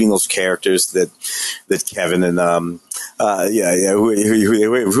period, including those characters that Kevin and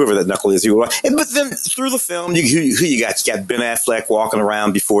whoever that knuckle is. But then through the film, who you got? You got Ben Affleck walking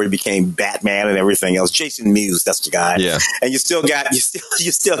around before he became Batman and everything else. Jason Mewes, that's the guy. Yeah. And you still got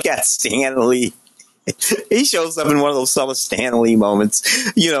Stan Lee. He shows up in one of those solid Stan Lee moments,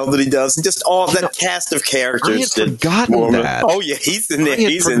 that he does, and just all that cast of characters. I had forgotten that. Oh yeah, he's in there.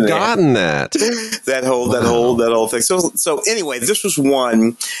 He's forgotten that. That whole thing. So anyway, this was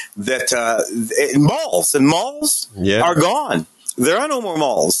one that malls are gone. There are no more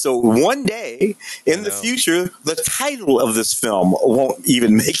malls. So one day in the future, the title of this film won't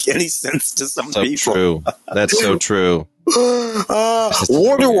even make any sense to some people. True. That's so true.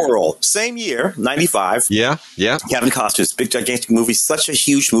 Waterworld, same year, 95. Yeah. Kevin Costner's big, gigantic movie, such a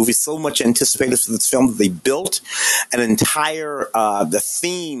huge movie, so much anticipated for this film that they built an entire the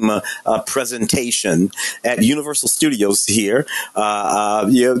theme presentation at Universal Studios here, for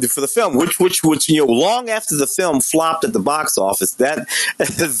the film, which long after the film flopped at the box office, that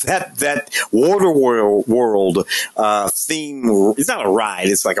Waterworld theme, it's not a ride,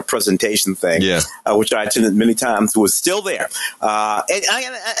 it's like a presentation thing, which I attended many times, was still there. And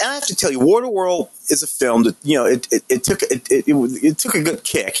I have to tell you, Waterworld is a film that, it took a good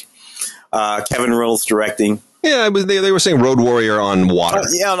kick. Kevin Reynolds directing. Yeah, they were saying Road Warrior on water.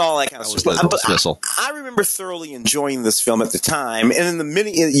 And all that kind of stuff. I remember thoroughly enjoying this film at the time, and in the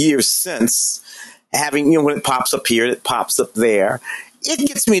many years since, having, when it pops up here, it pops up there. It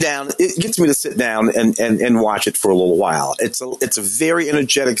gets me to sit down and watch it for a little while. It's a very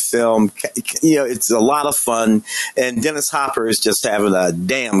energetic film. It's a lot of fun. And Dennis Hopper is just having a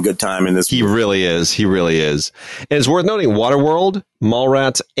damn good time in this movie. He really is. And it's worth noting, Waterworld,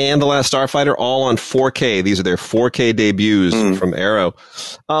 Mallrats, and The Last Starfighter all on 4K. These are their 4K debuts from Arrow.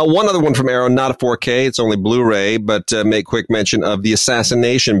 One other one from Arrow, not a 4K. It's only Blu-ray, but make quick mention of The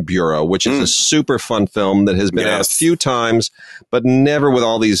Assassination Bureau, which is a super fun film that has been out a few times, but never with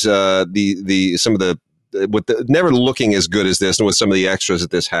all these, never looking as good as this and with some of the extras that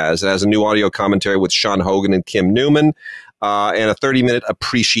this has. It has a new audio commentary with Sean Hogan and Kim Newman, and a 30-minute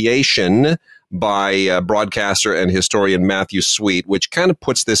appreciation by broadcaster and historian Matthew Sweet, which kind of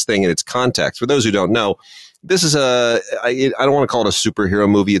puts this thing in its context. For those who don't know, this is I don't want to call it a superhero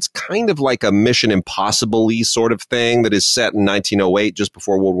movie. It's kind of like a Mission Impossible-y sort of thing that is set in 1908, just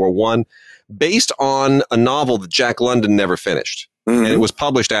before World War I, based on a novel that Jack London never finished. And it was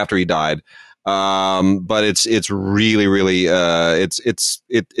published after he died. But it's really, really,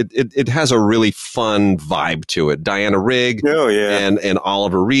 it has a really fun vibe to it. Diana Rigg and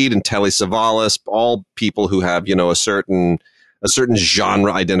Oliver Reed and Telly Savalas, all people who have, a certain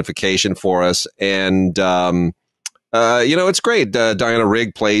genre identification for us. And, it's great. Diana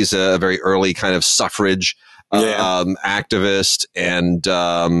Rigg plays a very early kind of suffrage, activist,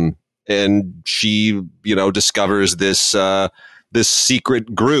 and she, discovers this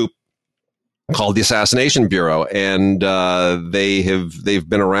secret group called the Assassination Bureau, and they've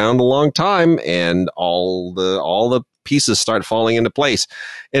been around a long time, and all the pieces start falling into place,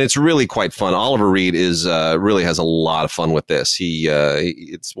 and it's really quite fun. Oliver Reed is really has a lot of fun with this.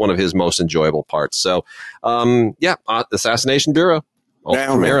 It's one of his most enjoyable parts. So, Assassination Bureau.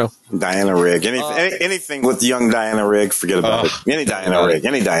 Diana Rigg. Anything with young Diana Rigg, forget about it. Any Diana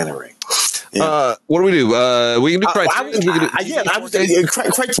Rigg. Yeah. What do we do? We can do Criterion.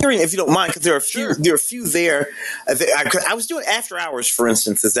 Criterion, if you don't mind, because there are a few there. I was doing After Hours, for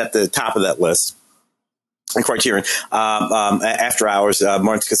instance, is at the top of that list. And Criterion, After Hours,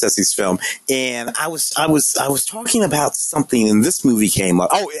 Martin Scorsese's film, and I was talking about something, and this movie came up.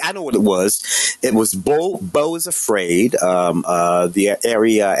 Oh, I know what it was. It was Beau is Afraid, the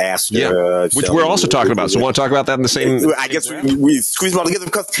Ari Aster, which we're also talking about. So, want to talk about that in the same? I guess we squeeze them all together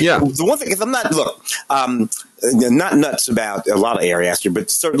because the one thing is I'm not not nuts about a lot of Ari Aster,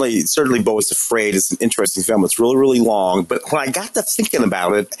 but certainly Beau is Afraid is an interesting film. It's really, really long, but when I got to thinking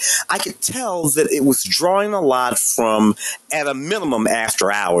about it, I could tell that it was drawing a lot from, at a minimum,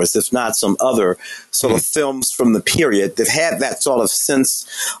 After Hours, if not some other sort of films from the period that had that sort of sense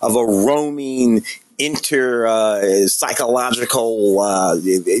of a roaming psychological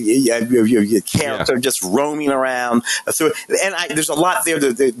character just roaming around. There's a lot there.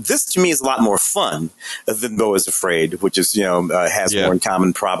 This to me is a lot more fun than Beau is Afraid, which is has more in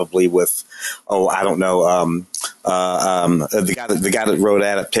common probably with the guy that wrote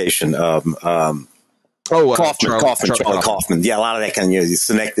Adaptation. Charlie Kaufman. Yeah, a lot of that kind of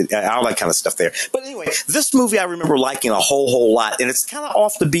connected, all that kind of stuff there. But anyway, this movie I remember liking a whole lot, and it's kind of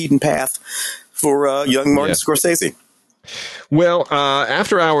off the beaten path for young Martin Scorsese. Well,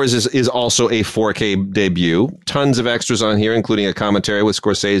 After Hours is also a 4K debut. Tons of extras on here, including a commentary with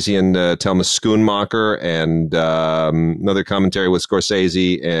Scorsese and Thelma Schoonmaker, and another commentary with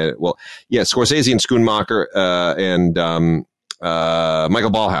Scorsese. Scorsese and Schoonmaker and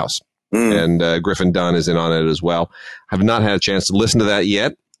Michael Ballhaus. And Griffin Dunn is in on it as well. I've not had a chance to listen to that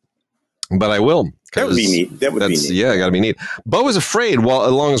yet, but I will. That would be neat. That would be neat. Yeah, got to be neat. Beau is Afraid, as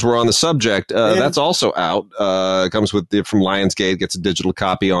long as we're on the subject, that's also out. Comes from Lionsgate, gets a digital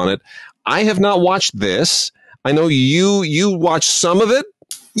copy on it. I have not watched this. I know you watched some of it.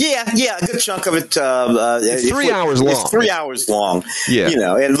 Yeah, a good chunk of it. It's 3 hours long. It's 3 hours long. Yeah.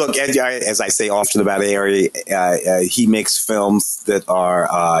 And look, as I say often about Ari, he makes films that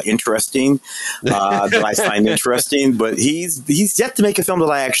are interesting, that I find interesting, but he's yet to make a film that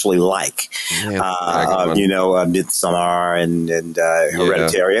I actually like. Midsommar and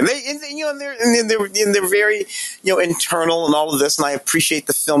Hereditary, and they're very internal and all of this, and I appreciate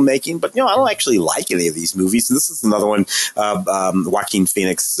the filmmaking, but I don't actually like any of these movies. And this is another one, Joaquin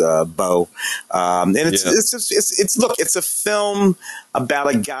Phoenix. Beau, and it's a film about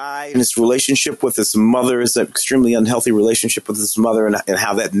a guy and his relationship with his mother. Is an extremely unhealthy relationship with his mother, and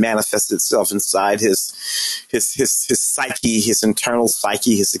how that manifests itself inside his psyche, his internal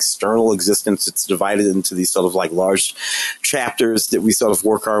psyche, his external existence. It's divided into these sort of like large chapters that we sort of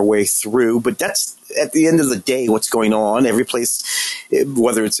work our way through. But that's at the end of the day what's going on. Every place,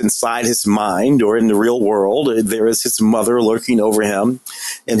 whether it's inside his mind or in the real world, there is his mother lurking over him,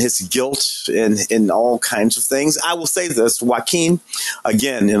 and his guilt and all kinds of things. I will say this, Joaquin,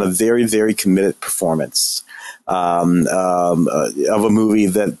 again, in a very, very committed performance of a movie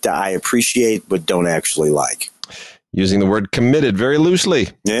that I appreciate but don't actually like. Using the word committed very loosely.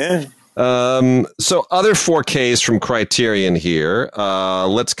 Yeah. So other 4Ks from Criterion here.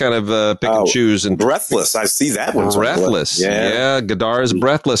 Let's kind of pick and choose. And Breathless. I see that one. Breathless. Yeah. Godard's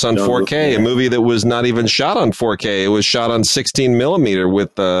Breathless on 4K, a movie that was not even shot on 4K. It was shot on 16 millimeter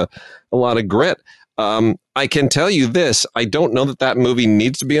with a lot of grit. I can tell you this. I don't know that movie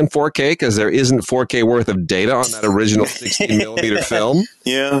needs to be in 4K because there isn't 4K worth of data on that original 16 millimeter film.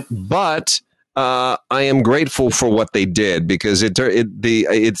 Yeah. But I am grateful for what they did, because it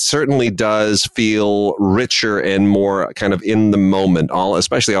certainly does feel richer and more kind of in the moment.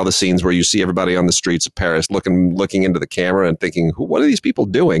 Especially all the scenes where you see everybody on the streets of Paris looking into the camera and thinking, "What are these people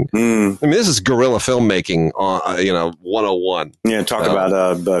doing?" I mean, this is guerrilla filmmaking, 101. Yeah, talk about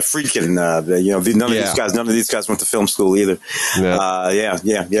Friedkin. None of these guys went to film school either. Yeah.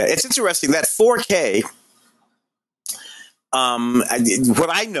 It's interesting that 4K. What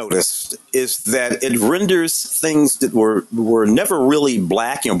I noticed is that it renders things that were never really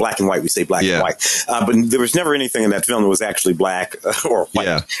black, black and white. We say black and white, but there was never anything in that film that was actually black or white.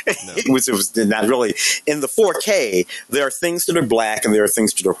 Yeah. No. It was not really. In the 4K, there are things that are black and there are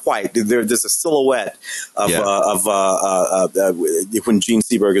things that are white. There's a silhouette of when Gene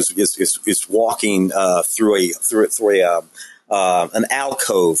Seberg is walking through an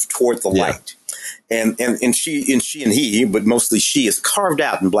alcove toward the light. And she and he, but mostly she, is carved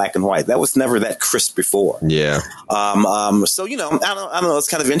out in black and white. That was never that crisp before. Yeah. So I don't know. It's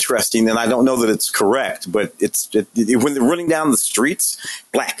kind of interesting, and I don't know that it's correct, but when they're running down the streets,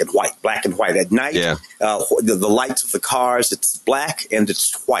 black and white at night. Yeah. The lights of the cars, it's black and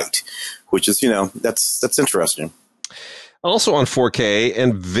it's white, which is that's interesting. Also on 4K,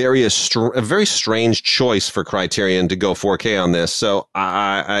 and a very strange choice for Criterion to go 4K on this. So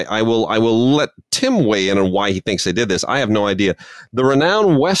I will let Tim weigh in on why he thinks they did this. I have no idea. The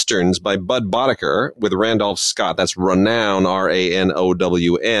Renown Westerns by Bud Boddicker with Randolph Scott. That's Renown,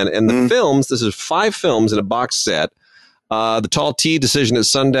 R-A-N-O-W-N. And the films, this is 5 films in a box set. The Tall T, Decision at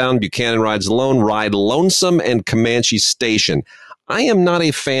Sundown, Buchanan Rides Alone, Ride Lonesome, and Comanche Station. I am not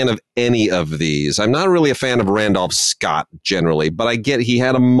a fan of any of these. I'm not really a fan of Randolph Scott generally, but I get he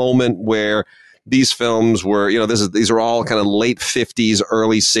had a moment where these films were, these are all kind of late 50s,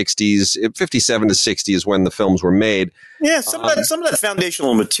 early 60s, 57 to 60 is when the films were made. Yeah, some of that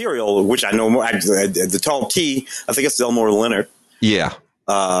foundational material, which I know more, the Tall T, I think it's Elmore Leonard. Yeah.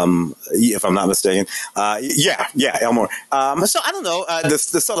 If I'm not mistaken. Elmore. So I don't know, the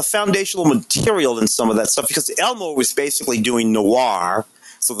sort of foundational material in some of that stuff, because Elmore was basically doing noir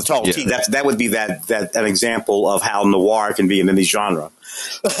So the tall T, that would be that an example of how noir can be in any genre.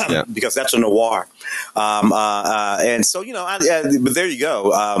 Because that's a noir. And so, but there you go.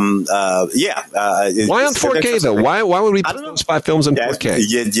 Why on 4K though? Why would we put those 5 films in 4K?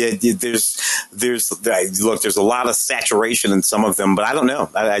 There's a lot of saturation in some of them, but I don't know.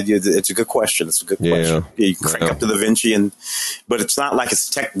 It's a good question. It's a good question. You crank up to Da Vinci, but it's not like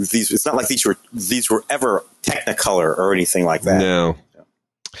it's not like these were ever Technicolor or anything like that. No.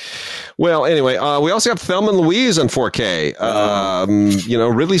 Well, anyway, we also have Thelma and Louise on 4K.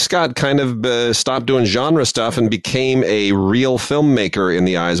 Ridley Scott kind of stopped doing genre stuff and became a real filmmaker in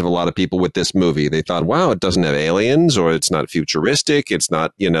the eyes of a lot of people with this movie. They thought, wow, it doesn't have aliens, or it's not futuristic. It's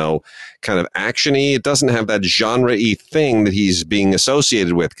not, kind of action-y. It doesn't have that genre-y thing that he's being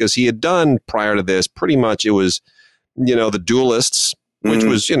associated with, because he had done prior to this, pretty much it was, The Duelists, which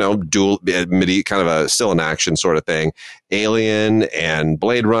was, dual, kind of still an action sort of thing. Alien and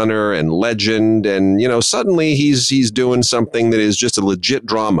Blade Runner and Legend. And, suddenly he's doing something that is just a legit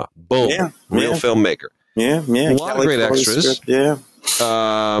drama. Boom. Real filmmaker. Yeah. A lot of great extras. Script. Yeah.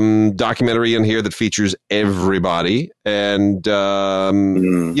 Documentary in here that features everybody. And,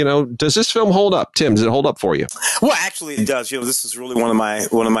 does this film hold up? Tim, does it hold up for you? Well, actually it does. This is really one of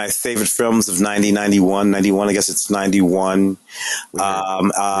my favorite films of 91. I guess it's 91.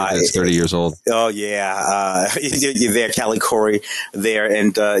 It's 30 years old. Oh yeah. You're there, Callie Corey there,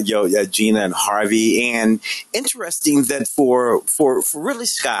 and, Gina and Harvey. And interesting that for Ridley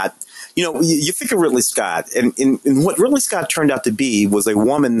Scott, you think of Ridley Scott, and what Ridley Scott turned out to be was a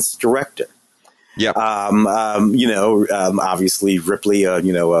woman's director. Yeah. Obviously Ripley,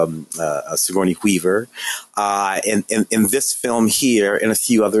 Sigourney Weaver, and in this film here and a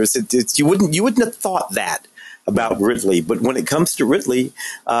few others, you wouldn't have thought that about Ridley, but when it comes to Ridley,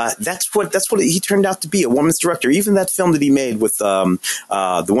 that's what he turned out to be, a woman's director. Even that film that he made with the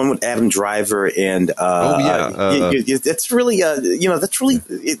one with Adam Driver and that's really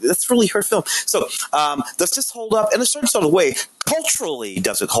that's really her film. So does this hold up in a certain sort of way? Culturally,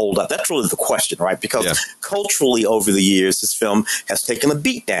 does it hold up? That's really the question, right? Because culturally, over the years, this film has taken a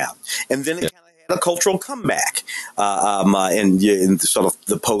beat down, and then it kind of had a cultural comeback, in sort of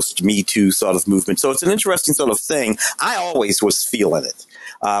the post-Me Too sort of movement. So it's an interesting sort of thing. I always was feeling it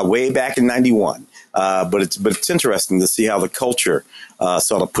way back in 91, but it's interesting to see how the culture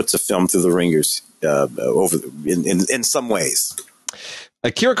sort of puts a film through the ringers in some ways.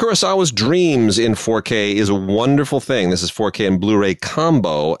 Akira Kurosawa's Dreams in 4K is a wonderful thing. This is 4K and Blu-ray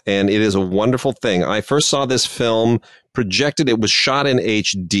combo, and it is a wonderful thing. I first saw this film projected. It was shot in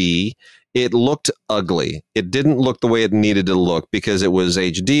HD. It looked ugly. It didn't look the way it needed to look because it was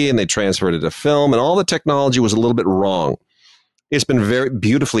HD and they transferred it to film, and all the technology was a little bit wrong. It's been very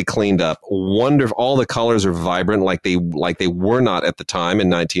beautifully cleaned up. Wonderful. All the colors are vibrant like they were not at the time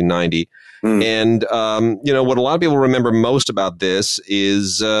in 1990. And, what a lot of people remember most about this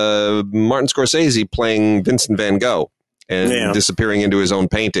is Martin Scorsese playing Vincent van Gogh and disappearing into his own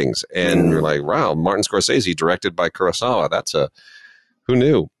paintings. And you're like, wow, Martin Scorsese directed by Kurosawa. Who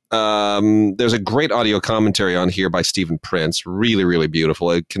knew? There's a great audio commentary on here by Stephen Prince. Really, really beautiful.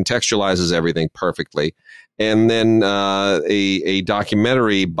 It contextualizes everything perfectly. And then a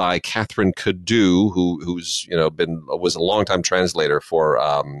documentary by Catherine Cadu, who's was a longtime translator for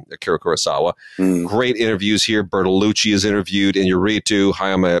Akira Kurosawa. Great interviews here. Bertolucci is interviewed, Inarritu,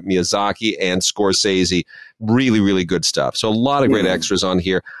 Hayao Miyazaki, and Scorsese. Really, really good stuff. So a lot of great extras on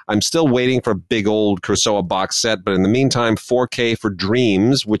here. I'm still waiting for a big old Kurosawa box set, but in the meantime, 4K for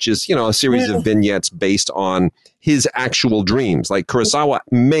Dreams, which is a series of vignettes based on his actual dreams. Like Kurosawa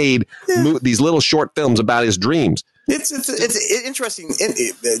made these little short films about his dreams. It's interesting.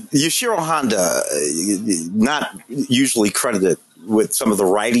 Yoshiro Honda, not usually credited with some of the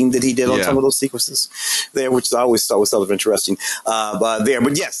writing that he did on some of those sequences there, which I always thought was sort of interesting. But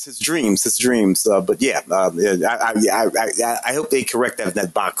yes, his dreams. I hope they correct that in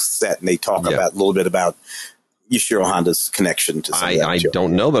that box set and they talk about a little bit about Yoshiro Honda's connection to I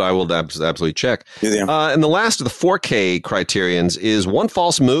don't know, but I will absolutely check. And the last of the 4K criterions is One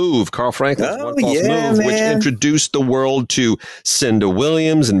False Move, Carl Franklin's One False Move, which introduced the world to Cinda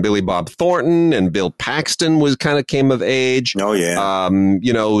Williams and Billy Bob Thornton, and Bill Paxton came of age.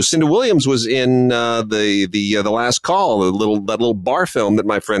 Cinda Williams was in the Last Call, that little bar film that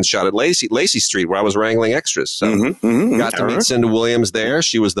my friends shot at Lacey Street, where I was wrangling extras. So got to meet Cinda Williams there.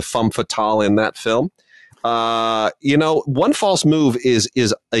 She was the femme fatale in that film. One False Move is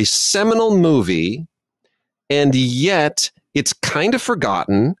a seminal movie, and yet It's kind of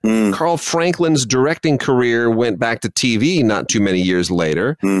forgotten. Carl Franklin's directing career went back to TV not too many years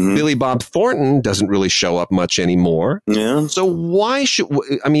later. Billy Bob Thornton doesn't really show up much anymore. Yeah. So why should,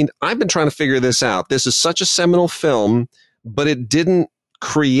 I mean, I've been trying to figure this out. This is such a seminal film, but it didn't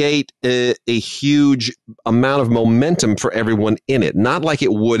create a huge amount of momentum for everyone in it. Not like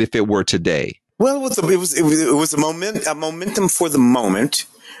it would if it were today. Well, it was a momentum for the moment.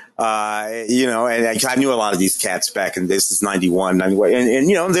 You know, and I knew a lot of these cats back in, this is 91, and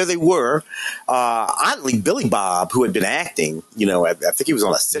you know, there they were. Oddly, Billy Bob, who had been acting, you know, I think he was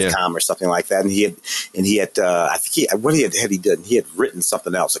on a sitcom or something like that, and he had, I think what had he done? He had written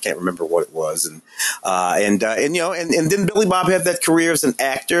something else. I can't remember what it was, and you know, and then Billy Bob had that career as an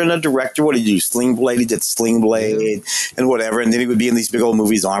actor and a director. What did he do? Sling Blade. He did Sling Blade and whatever, and then he would be in these big old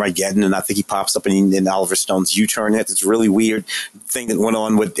movies, Armageddon, and I think he pops up in Oliver Stone's U-Turn. It's this really weird thing that went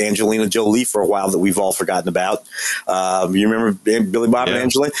on with Angelina Jolie for a while that we've all forgotten about. You remember Billy Bob and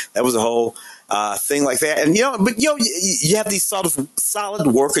Angelina? That was a whole thing like that. And, you know, but, you know, you have these sort of solid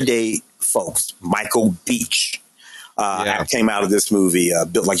workaday folks. Michael Beach came out of this movie.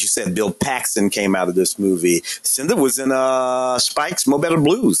 Like you said, Bill Paxton came out of this movie. Cinda was in Spike's Mo Better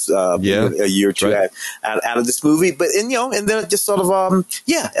Blues a year or two out of this movie. But, and, you know, and then it just sort of,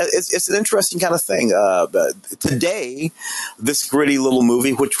 it's an interesting kind of thing. But today, this gritty little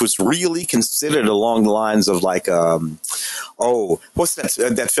movie, which was really considered along the lines of like, what's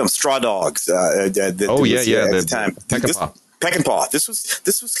that film? Straw Dogs. At the time. Peck and Paw. This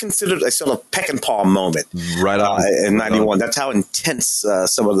was considered a sort of peck and paw moment, right on in '91. That's how intense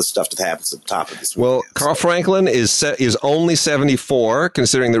some of the stuff that happens at the top of this movie. Well, Carl Franklin is only 74,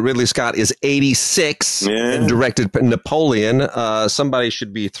 considering that Ridley Scott is 86 and directed Napoleon. Somebody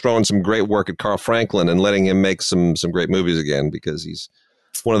should be throwing some great work at Carl Franklin and letting him make some great movies again, because he's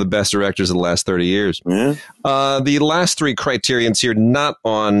one of the best directors of the last 30 years. The last three criterions here, not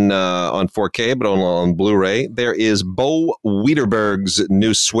on 4K, but on Blu-ray. There is Beau Widerberg's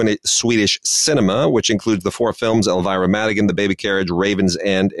new Swedish cinema, which includes the 4 films Elvira Madigan, The Baby Carriage, Raven's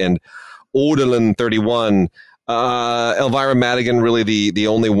End, and Adalen 31. Elvira Madigan, really the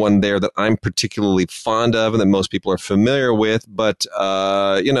only one there that I'm particularly fond of and that most people are familiar with. But,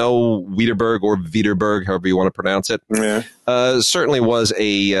 you know, Widerberg or Widerberg, however you want to pronounce it, certainly was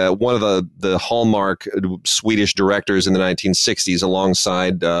one of the hallmark Swedish directors in the 1960s,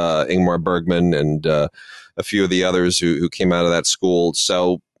 alongside Ingmar Bergman and a few of the others who came out of that school.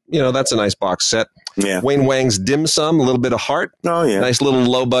 So, you know, that's a nice box set. Wayne Wang's Dim Sum, a little bit of heart. Nice little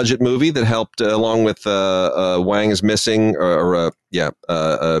low budget movie that helped, along with Wang is Missing,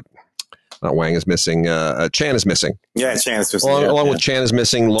 not Wang is Missing. Chan is Missing. Yeah, Chan is Missing. Along with Chan is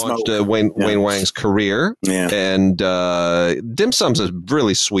Missing, launched Wayne Wang's career. And Dim Sum's a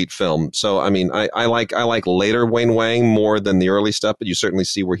really sweet film. So, I mean, I like later Wayne Wang more than the early stuff, but you certainly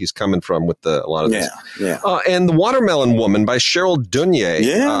see where he's coming from with a lot of this. And The Watermelon Woman by Cheryl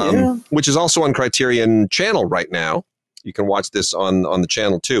Dunye, which is also on Criterion Channel right now. You can watch this on the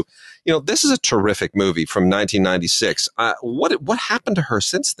channel too. You know, this is a terrific movie from 1996. What happened to her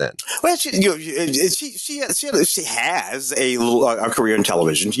since then? Well, she has a career in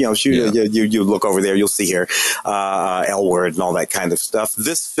television. You know, you look over there, you'll see her, L Word and all that kind of stuff.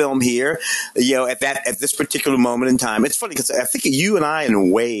 This film here, you know, at this particular moment in time, it's funny because I think you and I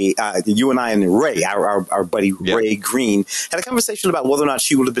and Ray, our buddy Ray Green, had a conversation about whether or not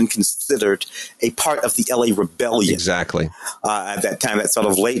she would have been considered a part of the LA Rebellion. Exactly. At that time, that sort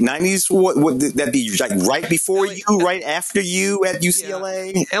of late 90s. What would that be, like right before you, right after you at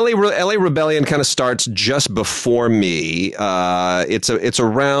UCLA? LA Rebellion kind of starts just before me. It's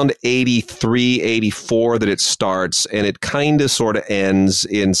around 83, 84 that it starts, and it kind of sort of ends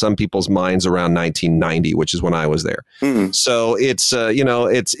in some people's minds around 1990, which is when I was there. So it's you know,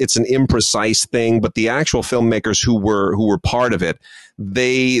 it's an imprecise thing, but the actual filmmakers who were part of it,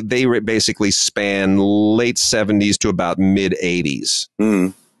 they basically span late 70s to about mid 80s.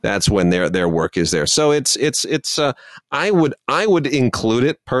 That's when their work is there. So it's I would include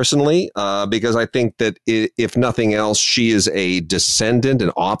it personally, because I think that if nothing else, she is a descendant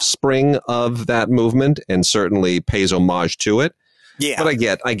and offspring of that movement, and certainly pays homage to it. But I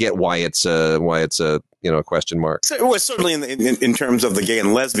get why it's a you know, a question mark. So, well, certainly in terms of the gay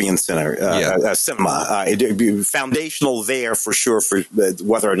and lesbian cinema, it'd be foundational there for sure, for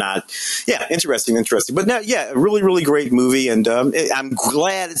whether or not, interesting. But now, really, really great movie, and I'm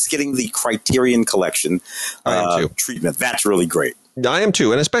glad it's getting the Criterion Collection treatment. That's really great. I am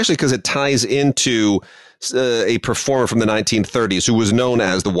too, and especially because it ties into a performer from the 1930s who was known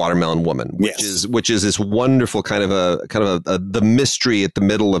as the Watermelon Woman, which is this wonderful kind of the mystery at the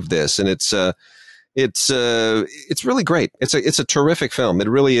middle of this, and it's It's really great. It's a terrific film. It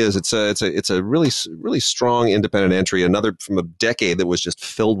really is. It's a really strong independent entry. Another from a decade that was just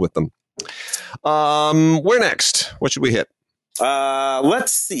filled with them. Where next? What should we hit?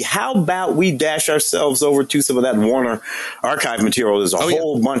 Let's see. How about we dash ourselves over to some of that Warner archive material? There's a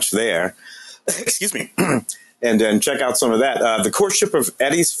whole bunch there. Excuse me. And then check out some of that. The Courtship of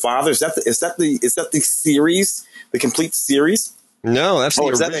Eddie's Father. Is that the series? The complete series? No, that's the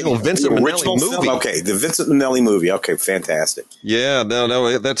original Vincent Minnelli movie. Okay, the Vincent Minnelli movie. Okay, fantastic. Yeah,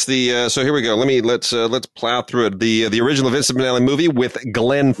 no, that's the. So here we go. Let's plow through it. The original Vincent Minnelli movie with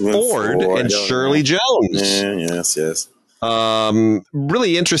Glenn Ford and Shirley Jones. Yeah, yes.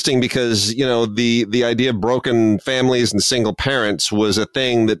 Really interesting because, you know, the idea of broken families and single parents was a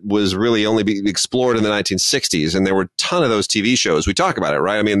thing that was really only being explored in the 1960s. And there were a ton of those TV shows. We talk about it,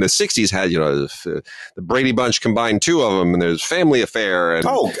 right? I mean, the 60s had, you know, the Brady Bunch combined two of them, and there's Family Affair and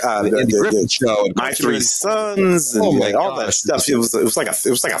the Andy Griffin Show. And My Three Sons and all that stuff. It was like a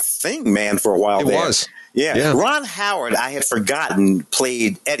thing, man, for a while. It was. Yeah. Ron Howard, I had forgotten,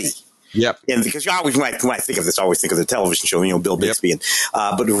 played Eddie. Yep. And because you always, when I think of this, I always think of the television show, you know, Bill Bixby. Yep.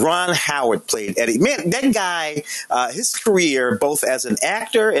 But Ron Howard played Eddie. Man, that guy, his career, both as an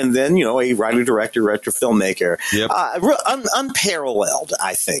actor and then, you know, a writer, director, filmmaker, unparalleled,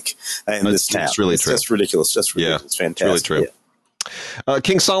 I think, in this town. It's really true. It's just ridiculous. Just ridiculous. It's fantastic. It's really true.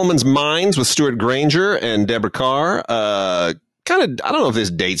 King Solomon's Mines with Stuart Granger and Deborah Carr. Kind of, I don't know if this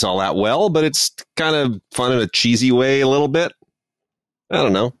dates all that well, but it's kind of fun in a cheesy way a little bit. I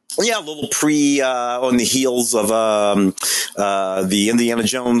don't know. Yeah, a little on the heels of the Indiana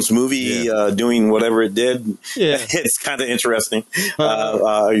Jones movie doing whatever it did. Yeah. It's kind of interesting.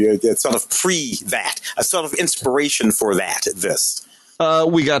 It's sort of that, a sort of inspiration for that, this.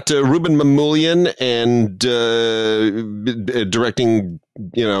 We got Ruben Mamoulian and directing,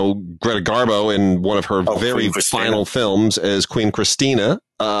 you know, Greta Garbo in one of her very final films as Queen Christina.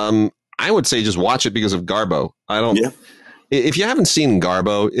 I would say just watch it because of Garbo. If you haven't seen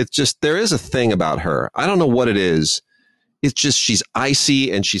Garbo, it's just, there is a thing about her. I don't know what it is. It's just, she's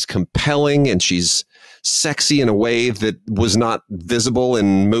icy and she's compelling and she's sexy in a way that was not visible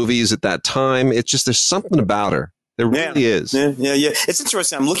in movies at that time. It's just, there's something about her. There really is. Yeah. It's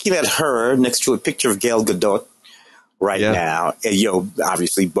interesting. I'm looking at her next to a picture of Gal Gadot now. You know,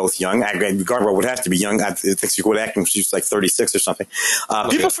 obviously both young. Garbo would have to be young. I think she would act when she was like 36 or something.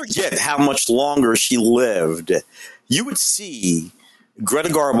 People forget how much longer she lived. You would see Greta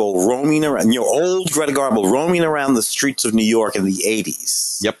Garbo roaming around, you know, old Greta Garbo roaming around the streets of New York in the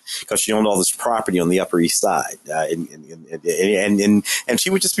 80s. Yep. Because she owned all this property on the Upper East Side. And she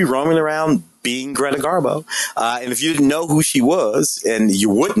would just be roaming around being Greta Garbo. And if you didn't know who she was, and you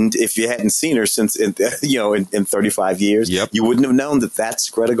wouldn't if you hadn't seen her since, in 35 years, you wouldn't have known that that's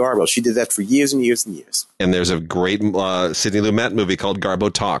Greta Garbo. She did that for years and years and years. And there's a great Sidney Lumet movie called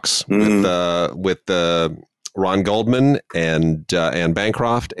Garbo Talks with Ron Goldman and Anne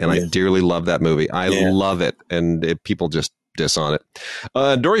Bancroft, and I dearly love that movie. I love it, and people just diss on it.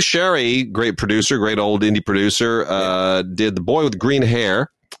 Dory Sherry, great producer, great old indie producer, did The Boy with Green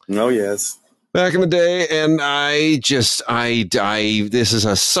Hair. Oh, yes. Back in the day, and this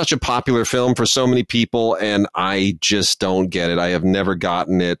is such a popular film for so many people, and I just don't get it. I have never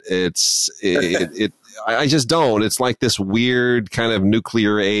gotten it. I just don't. It's like this weird kind of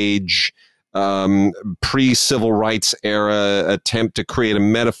nuclear age, pre-civil rights era attempt to create a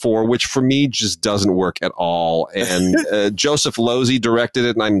metaphor, which for me just doesn't work at all. And Joseph Losey directed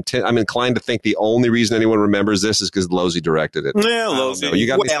it, and I'm inclined to think the only reason anyone remembers this is because Losey directed it. Yeah, Losey. You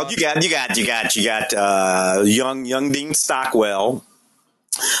got young Dean Stockwell.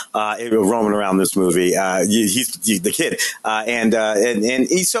 Roaming around this movie, he's the kid, and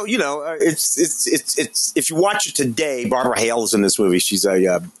so you know, it's if you watch it today, Barbara Hale is in this movie. She's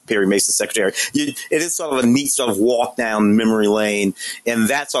a Perry Mason's secretary. It is sort of a neat sort of walk down memory lane in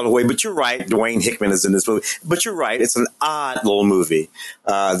that sort of way. But you're right, Dwayne Hickman is in this movie. But you're right, it's an odd little movie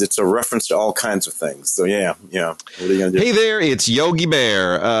that's a reference to all kinds of things. So yeah. What are you gonna do? Hey there, it's Yogi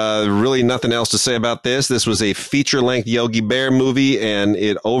Bear. Really nothing else to say about this. This was a feature-length Yogi Bear movie, and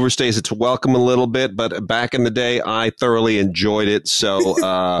it overstays its welcome a little bit, but back in the day, I thoroughly enjoyed it.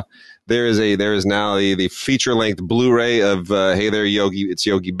 So there is now the feature-length Blu-ray of Hey There, Yogi. It's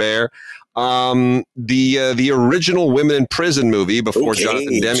Yogi Bear. The original Women in Prison movie before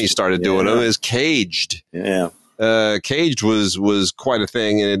Jonathan Demme started doing them is Caged. Yeah. Caged was quite a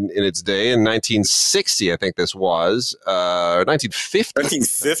thing in its day. In 1960, I think this was 1950.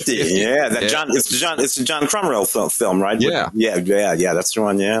 1950, yeah. It's the John Cromwell film, right? Yeah, yeah. That's the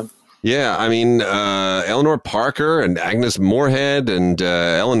one. Yeah. Yeah, I mean, Eleanor Parker and Agnes Moorehead and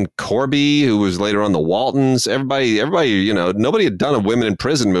Ellen Corby, who was later on the Waltons. Everybody, you know, nobody had done a women in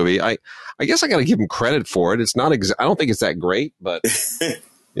prison movie. I guess I got to give them credit for it. It's not. I don't think it's that great, but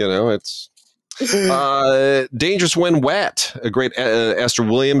you know, it's Dangerous When Wet, a great Esther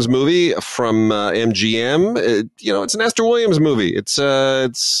Williams movie from MGM. You know, it's an Esther Williams movie. It's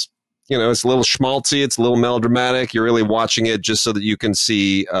you know, it's a little schmaltzy. It's a little melodramatic. You're really watching it just so that you can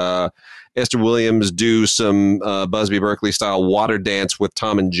see Esther Williams do some Busby Berkeley style water dance with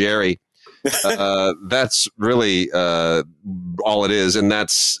Tom and Jerry. That's really all it is, and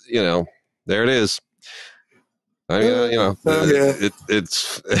that's, you know, there it is. I mean, you know,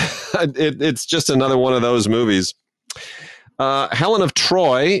 it's just another one of those movies. Helen of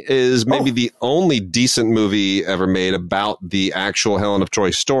Troy is maybe the only decent movie ever made about the actual Helen of Troy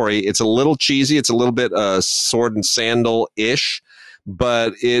story. It's a little cheesy. It's a little bit sword and sandal-ish,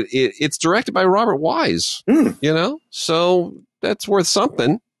 but it's directed by Robert Wise, you know? So that's worth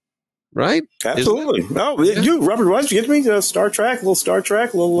something, right? Absolutely. Oh, you, Robert Wise, you get me? Star Trek, a little Star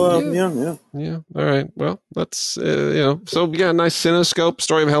Trek, a little, Yeah. All right. Well, that's, you know, so yeah, nice cinescope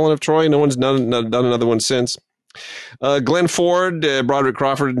story of Helen of Troy. No one's done another one since. Glenn Ford, Broderick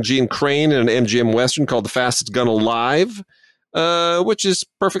Crawford, and Gene Crane in an MGM Western called The Fastest Gun Alive, which is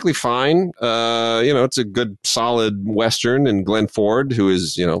perfectly fine. You know, it's a good, solid Western, and Glenn Ford, who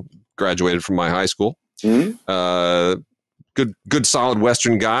is, you know, graduated from my high school. Good, solid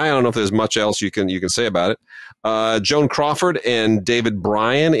Western guy. I don't know if there's much else you can say about it. Joan Crawford and David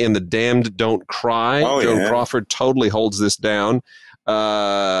Bryan in The Damned Don't Cry. Joan Crawford totally holds this down.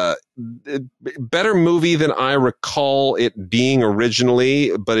 Better movie than I recall it being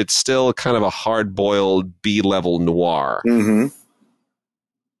originally, but it's still kind of a hard-boiled B-level noir.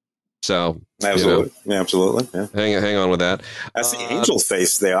 So absolutely, you know, absolutely. Yeah. Hang on with that. That's the Angel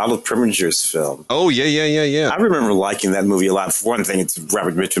Face there, Olive Priminger's film. Oh yeah. I remember liking that movie a lot. For one thing, it's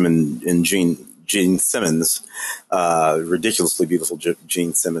Robert Mitchum and Gene Simmons, ridiculously beautiful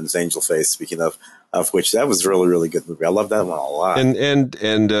Gene Simmons, Angel Face. Speaking of which, that was a really, really good movie. I love that one a lot. And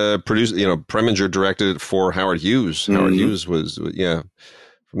produced, you know, Preminger directed it for Howard Hughes. Howard Hughes was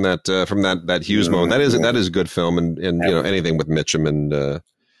from that Hughes moment. That is a good film, and you know, anything with Mitchum and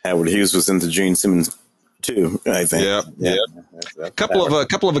Howard Hughes was into Gene Simmons too, I think. Yeah. A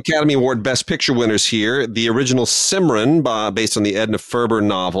couple of Academy Award Best Picture winners here. The original Cimarron, based on the Edna Ferber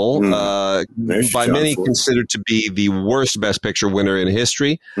novel, by many considered to be the worst Best Picture winner in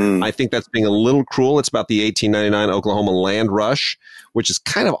history. I think that's being a little cruel. It's about the 1899 Oklahoma land rush, which is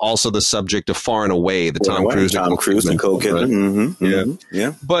kind of also the subject of Far and Away, the Tom Cruise and Nicole Kidman.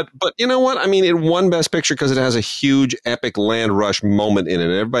 Yeah. But you know what? I mean, it won Best Picture because it has a huge epic land rush moment in it.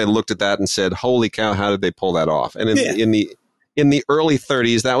 And everybody looked at that and said, "Holy cow, how did they pull that off?" And in the early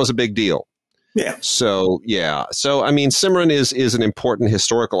 30s, that was a big deal. Yeah. So I mean, Cimarron is an important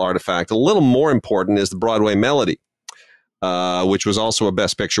historical artifact. A little more important is the Broadway Melody, which was also a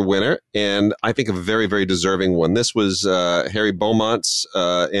Best Picture winner, and I think a very, very deserving one. This was Harry Beaumont's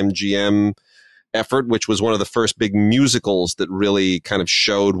MGM effort, which was one of the first big musicals that really kind of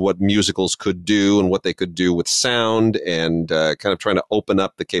showed what musicals could do and what they could do with sound, and kind of trying to open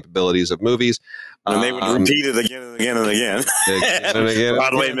up the capabilities of movies. And they would repeat it again and again and again.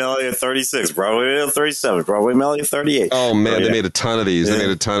 Broadway Melody at 36, Broadway Melody at 37, Broadway Melody at 38. Oh, man, they made a ton of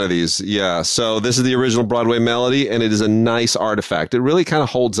these. Yeah. So this is the original Broadway Melody, and it is a nice artifact. It really kind of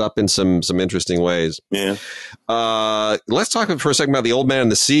holds up in some interesting ways. Yeah. Let's talk for a second about The Old Man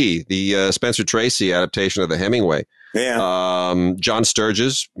and the Sea, the Spencer Tracy adaptation of the Hemingway. Yeah. John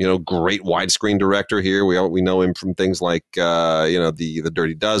Sturges, you know, great widescreen director here. We know him from things like, you know, the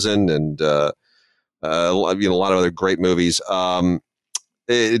Dirty Dozen and, you know, a lot of other great movies.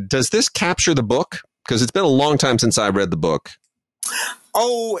 Does this capture the book? Because it's been a long time since I read the book.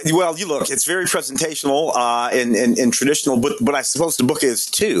 Oh, well, you look, it's very presentational and traditional, but I suppose the book is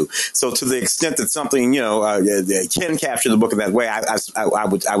too. So to the extent that something, you know, can capture the book in that way, I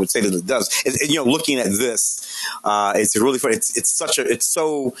would say that it does. You know, looking at this, it's really fun. It's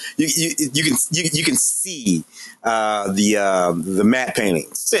so you can see the matte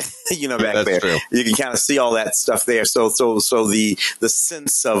paintings, you know, back there. True. You can kind of see all that stuff there. So the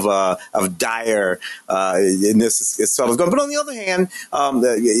sense of dire in this is sort of gone. But on the other hand,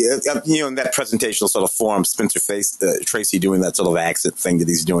 you know, in that presentational sort of form, Spencer Tracy doing that sort of accent thing that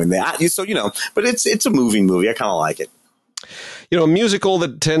he's doing there. So, you know, but it's a moving movie. I kind of like it. You know, a musical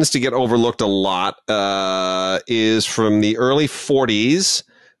that tends to get overlooked a lot is from the early 40s.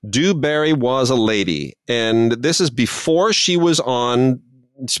 DuBarry Was a Lady. And this is before she was on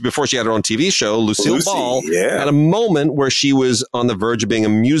before she had her own TV show, Lucille Lucy, Ball yeah. had a moment where she was on the verge of being a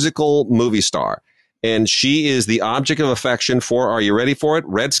musical movie star. And she is the object of affection for, are you ready for it?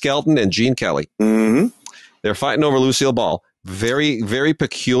 Red Skelton and Gene Kelly. Mm-hmm. They're fighting over Lucille Ball. Very, very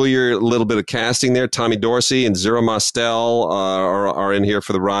peculiar little bit of casting there. Tommy Dorsey and Zero Mostel are in here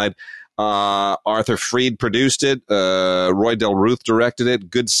for the ride. Arthur Freed produced it. Roy Del Ruth directed it.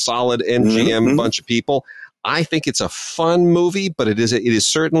 Good, solid MGM bunch of people. I think it's a fun movie, but it is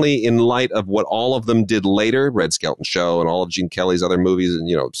certainly in light of what all of them did later, Red Skelton Show and all of Gene Kelly's other movies, and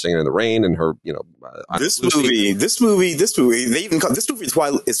Singing in the Rain and her, this movie is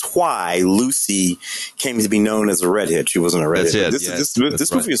why Lucy came to be known as a redhead. She wasn't a redhead. This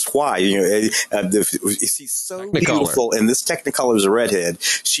movie is why she's so beautiful, and this Technicolor is a redhead.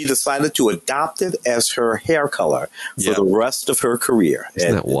 She decided to adopt it as her hair color for the rest of her career.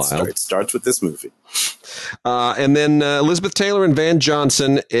 Isn't that wild? It starts with this movie. And then Elizabeth Taylor and Van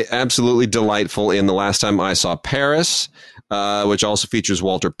Johnson, absolutely delightful in The Last Time I Saw Paris, which also features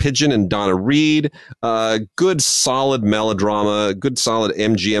Walter Pidgeon and Donna Reed. Good, solid melodrama, good, solid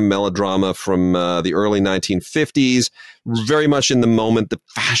MGM melodrama from the early 1950s. Very much in the moment. The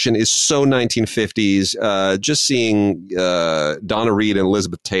fashion is so 1950s. Just seeing Donna Reed and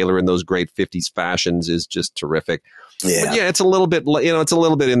Elizabeth Taylor in those great 50s fashions is just terrific. Yeah. But yeah, it's a little bit, it's a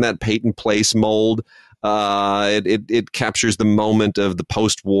little bit in that Peyton Place mold. It captures the moment of the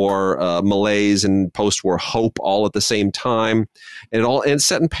post-war malaise and post-war hope all at the same time, and it's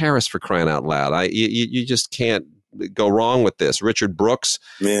set in Paris, for crying out loud. You just can't go wrong with this. Richard Brooks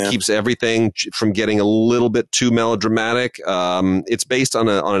keeps everything from getting a little bit too melodramatic. It's based on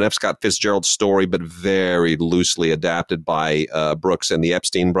an F. Scott Fitzgerald story, but very loosely adapted by Brooks and the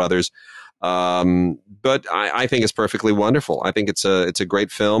Epstein brothers. But I think it's perfectly wonderful. I think it's a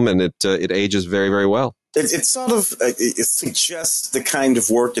great film, and it ages very, very well. It sort of it suggests the kind of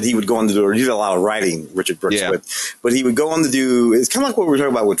work that he would go on to do. He did a lot of writing, Richard Brooks, but he would go on to do. It's kind of like what we were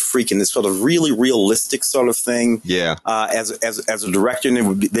talking about with Friedkin, this sort of really realistic sort of thing. Yeah. As a director,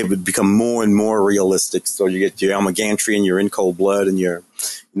 and they would become more and more realistic. So you get your Elmer Gantry and you're In Cold Blood, and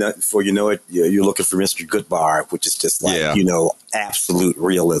before you know it, you're looking for Mr. Goodbar, which is just like absolute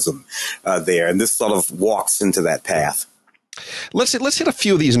realism there. And this sort of walks into that path. Let's hit a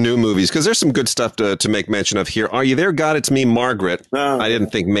few of these new movies, because there's some good stuff to make mention of here. Are You There, God? It's Me, Margaret. I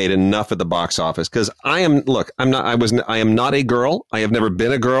didn't think made enough at the box office, because I am not a girl. I have never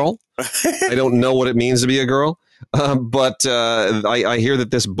been a girl. I don't know what it means to be a girl. But I hear that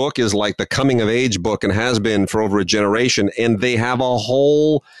this book is like the coming of age book and has been for over a generation. And they have a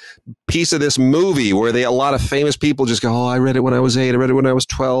whole piece of this movie where a lot of famous people just go, oh, I read it when I was 8. I read it when I was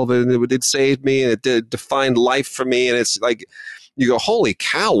 12, and it saved me, and it defined life for me. And it's like, you go, holy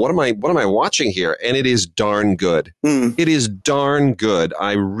cow, what am I watching here? And it is darn good. It is darn good.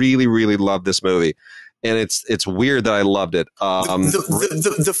 I really, really love this movie. And it's weird that I loved it.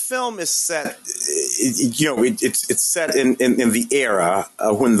 The film is set, it's set in the era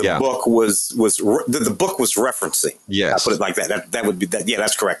when the book was referencing. Yes, I put it like that. That would be that. Yeah,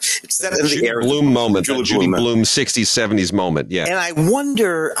 that's correct. It's set in the era. Bloom moment, Judy Bloom 60s, 70s moment. Yeah, and I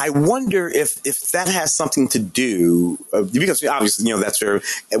wonder if that has something to do because obviously that's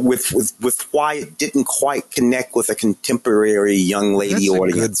with why it didn't quite connect with a contemporary young lady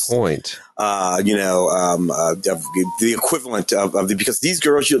audience. Good point. The equivalent of because these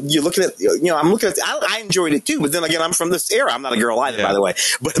girls, you're looking at, I'm looking at, I enjoyed it too, but then again, I'm from this era. I'm not a girl either, by the way,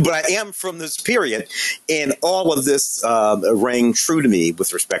 but I am from this period, and all of this rang true to me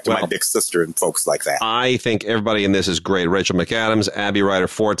with respect to my big sister and folks like that. I think everybody in this is great. Rachel McAdams, Abby Ryder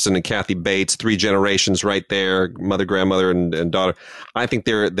Fortson, and Kathy Bates, 3 generations right there, mother, grandmother, and daughter. I think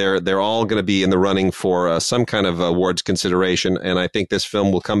they're all going to be in the running for some kind of awards consideration, and I think this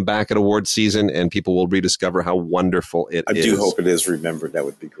film will come back at awards season, and people will rediscover how wonderful it is. I do hope it is remembered. That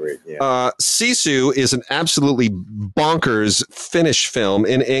would be great. Yeah. Sisu is an absolutely bonkers Finnish film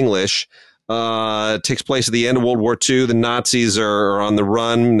in English. Takes place at the end of World War II. The Nazis are on the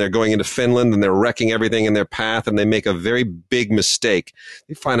run. They're going into Finland, and they're wrecking everything in their path, and they make a very big mistake.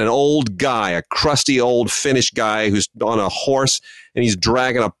 They find an old guy, a crusty old Finnish guy who's on a horse, and he's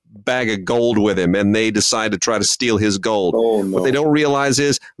dragging a bag of gold with him, and they decide to try to steal his gold. Oh, no. What they don't realize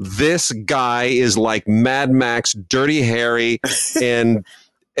is this guy is like Mad Max, Dirty Harry, and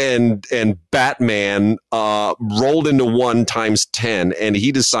Batman rolled into 1 times 10, and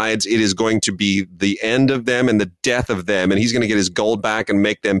he decides it is going to be the end of them and the death of them, and he's going to get his gold back and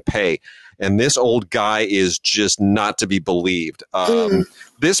make them pay. And this old guy is just not to be believed.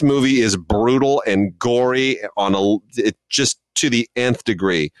 This movie is brutal and gory. It just to the nth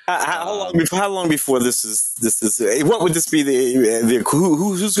degree. How long before this is? What would this be?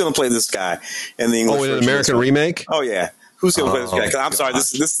 Who's going to play this guy in the English? Oh, in an American remake? Oh yeah. Who's going to play this guy? 'Cause I'm sorry,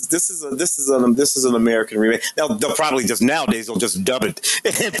 this is an American remake. They'll probably just nowadays they'll just dub it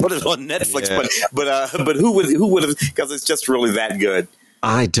and put it on Netflix. Yeah. But who would have? Because it's just really that good.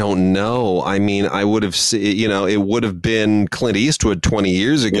 I don't know. I mean, I would have seen, it would have been Clint Eastwood 20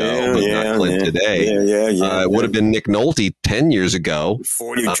 years ago, but not Clint today. It would have been Nick Nolte 10 years ago.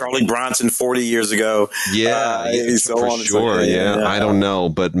 Charlie Bronson 40 years ago. For sure. Yeah. I don't know,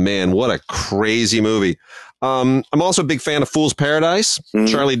 but man, what a crazy movie. I'm also a big fan of Fool's Paradise.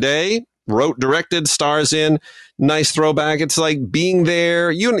 Charlie Day wrote, directed, stars in. Nice throwback. It's like being there.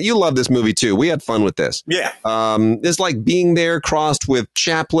 You love this movie too. We had fun with this. Yeah. It's like being there crossed with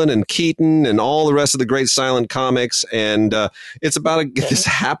Chaplin and Keaton and all the rest of the great silent comics. And it's about this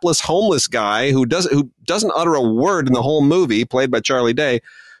hapless homeless guy who doesn't utter a word in the whole movie, played by Charlie Day,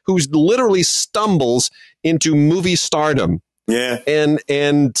 who literally stumbles into movie stardom. Yeah.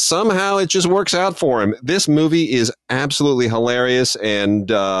 And somehow it just works out for him. This movie is absolutely hilarious. And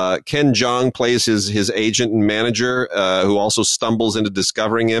Ken Jeong plays his agent and manager, who also stumbles into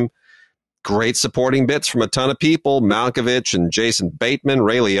discovering him. Great supporting bits from a ton of people. Malkovich and Jason Bateman.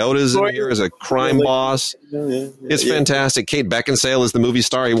 Ray Liotta's in here as a crime boss. It's fantastic. Kate Beckinsale is the movie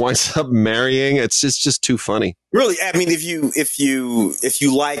star he winds up marrying. It's just too funny. Really, I mean, if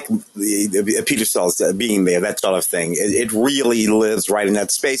you like Peter Sellers being there, that sort of thing, it really lives right in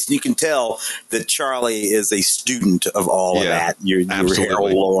that space. And you can tell that Charlie is a student of all of that. Your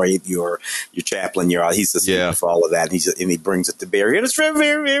Harold Lloyd, your Chaplin, he's a student for all of that, and he brings it to bear. And it's very,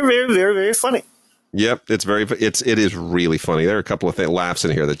 very, very, very, very, very funny. Yep, it is really funny. There are a couple of laughs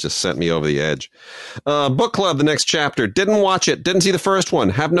in here that just sent me over the edge. Book Club, the next chapter. Didn't watch it. Didn't see the first one.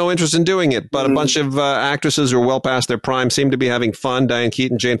 Have no interest in doing it. But a bunch of actresses who are well past their prime seem to be having fun. Diane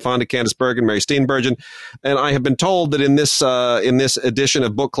Keaton, Jane Fonda, Candice Bergen, Mary Steenburgen. And I have been told that in this edition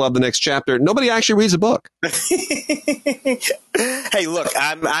of Book Club, the next chapter, nobody actually reads a book. Hey, look,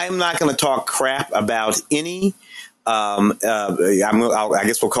 I'm not going to talk crap about any. I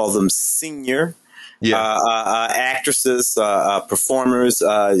guess we'll call them senior. Actresses, performers,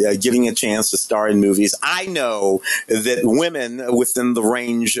 getting a chance to star in movies. I know that women within the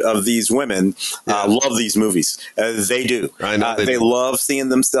range of these women love these movies. They do. I know they love seeing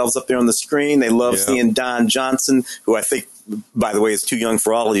themselves up there on the screen. They love seeing Don Johnson, who I think, by the way, is too young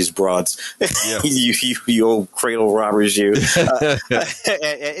for all of these broads. you old cradle robbers, you.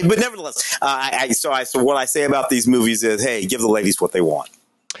 But nevertheless, so what I say about these movies is, hey, give the ladies what they want.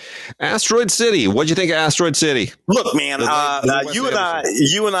 Asteroid City. What'd you think of Asteroid City? Look, man, you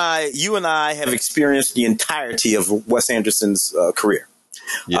and I have experienced the entirety of Wes Anderson's career.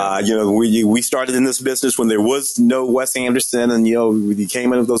 We started in this business when there was no Wes Anderson, and we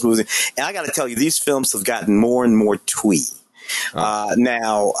came into those movies. And I got to tell you, these films have gotten more and more twee.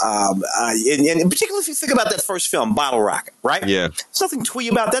 Now, and particularly if you think about that first film, Bottle Rocket, right? Yeah. There's nothing twee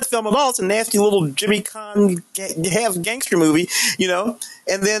about that film at all. It's a nasty little Jimmy Conn half gangster movie,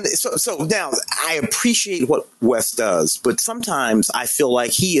 And then, so now I appreciate what Wes does, but sometimes I feel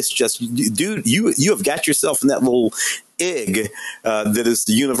like he is just, dude, you have got yourself in that little egg that is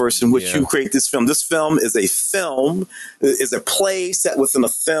the universe in which you create this film. This film is a play set within a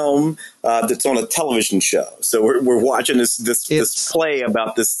film that's on a television show. So we're watching this play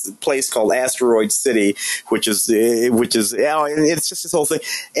about this place called Asteroid City, which is it's just this whole thing.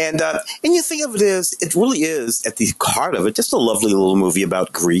 And you think of it as, it really is at the heart of it, just a lovely little movie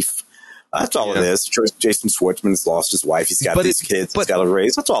about grief. That's all it is. Jason Schwartzman's lost his wife. He's got these kids. He's got to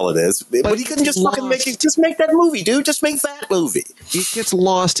raise. That's all it is. But he couldn't just fucking make it. Just make that movie, dude. Just make that movie. It gets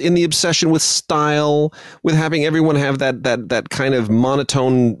lost in the obsession with style, with having everyone have that kind of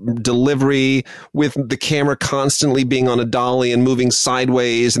monotone delivery, with the camera constantly being on a dolly and moving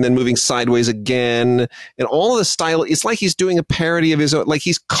sideways and then moving sideways again, and all of the style. It's like he's doing a parody of his own. Like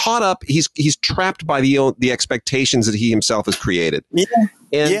he's caught up. He's trapped by the expectations that he himself has created.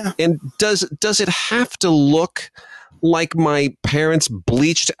 Yeah. And does it have to look like my parents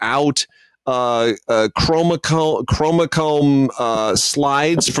bleached out chromachrome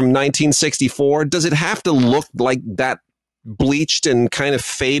slides from 1964? Does it have to look like that, bleached and kind of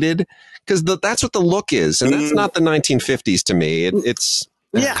faded? Because that's what the look is, and that's not the 1950s to me. It's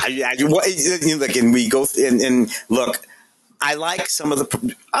look, and we go and look. I like a lot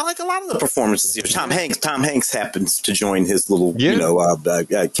of the performances here. Tom Hanks happens to join his little,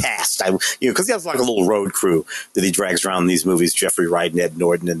 cast. Because he has like a little road crew that he drags around in these movies. Jeffrey Wright and Ed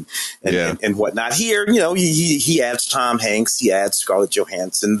Norton and whatnot. Here, he adds Tom Hanks, he adds Scarlett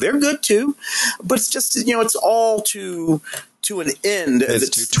Johansson. They're good too, but it's just it's all too to an end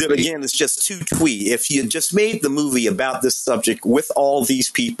that again is just too twee. If you just made the movie about this subject with all these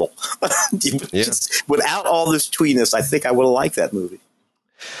people, just without all this tweeness, I think I would have liked that movie.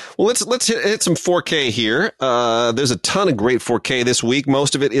 Well, let's hit some 4K here. There's a ton of great 4K this week.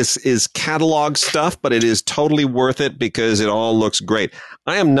 Most of it is catalog stuff, but it is totally worth it because it all looks great.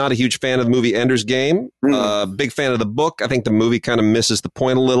 I am not a huge fan of the movie Ender's Game. Big fan of the book. I think the movie kind of misses the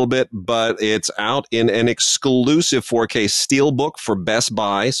point a little bit, but it's out in an exclusive 4K steelbook for Best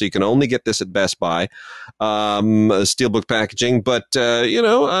Buy, so you can only get this at Best Buy. Steelbook packaging, but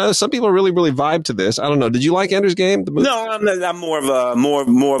some people really vibe to this. I don't know. Did you like Ender's Game? The movie? No, I'm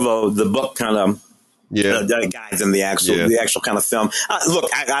more of the book kind of guide than the actual kind of film. Look,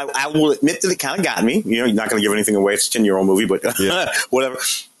 I will admit that it kind of got me. You're not going to give anything away. It's a 10-year-old movie, but whatever.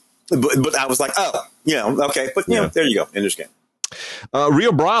 But I was like, okay. But there you go. Ender's Game.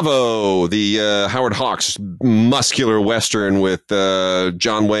 Rio Bravo, the Howard Hawks muscular Western with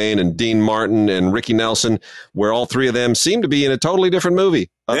John Wayne and Dean Martin and Ricky Nelson, where all three of them seem to be in a totally different movie.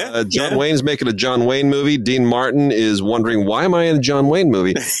 John Wayne's making a John Wayne movie. Dean Martin is wondering, why am I in a John Wayne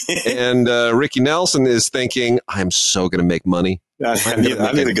movie? And Ricky Nelson is thinking, I'm so going to make money. I'm going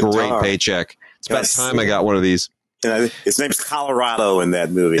to make a great paycheck. It's about time I got one of these. His name's Colorado in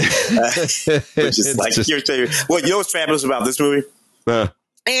that movie. Well, you know what's fabulous about this movie?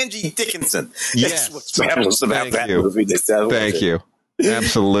 Angie Dickinson. Yes. That's what's fabulous about that movie. Thank you.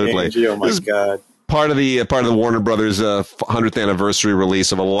 Absolutely. Angie, oh my God. Part of the Warner Brothers 100th anniversary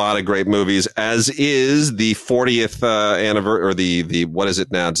release of a lot of great movies, as is the 40th anniversary, or the what is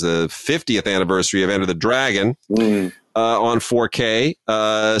it now? It's the 50th anniversary of Enter the Dragon on 4K.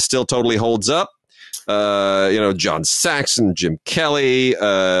 Still totally holds up. John Saxon, Jim Kelly.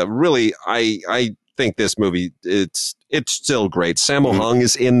 Really, I think this movie, it's still great. Sammo Hung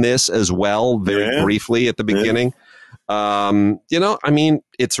is in this as well, very briefly at the beginning. It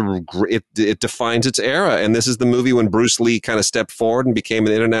defines its era, and this is the movie when Bruce Lee kind of stepped forward and became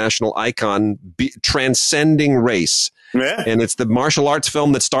an international icon, transcending race. Yeah. And it's the martial arts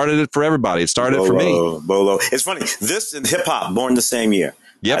film that started it for everybody. It started it for me. Bolo. It's funny. This and hip hop, born the same year.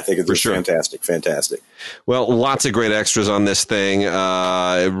 Yep, I think it's fantastic. Well, lots of great extras on this thing.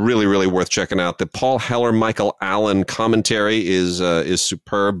 Really worth checking out. The Paul Heller, Michael Allen commentary is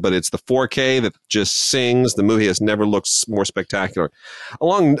superb, but it's the 4K that just sings. The movie has never looked more spectacular.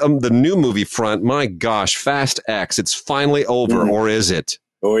 Along the new movie front, my gosh, Fast X, it's finally over, or is it?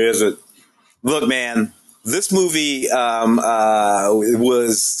 Or is it? Look, man, this movie was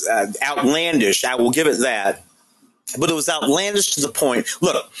outlandish. I will give it that. But it was outlandish to the point.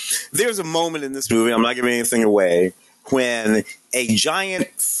 Look, there's a moment in this movie, I'm not giving anything away, when a giant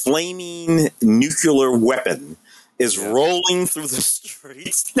flaming nuclear weapon is rolling through the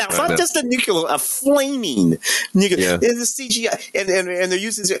streets. Now, it's not just a flaming nuclear. It's a CGI. And they're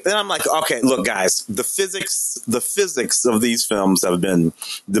using it. And I'm like, okay, look, guys, the physics of these films have been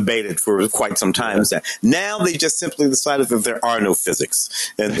debated for quite some time. Now they just simply decided that there are no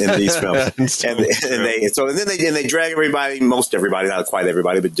physics in these films. and then they drag everybody, most everybody, not quite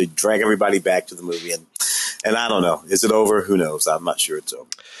everybody, but they drag everybody back to the movie. And I don't know. Is it over? Who knows? I'm not sure it's over.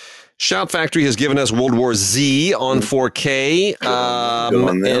 Shout Factory has given us World War Z on 4K.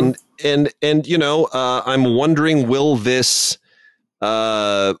 I'm wondering, will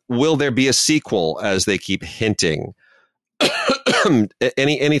there be a sequel, as they keep hinting?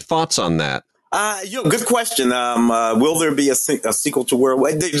 Any thoughts on that? Good question. Will there be a sequel to World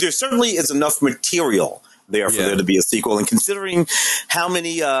War? There certainly is enough material there for there to be a sequel, and considering how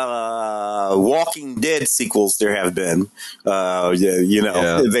many Walking Dead sequels there have been, I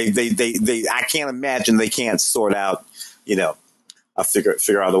can't imagine they can't sort out,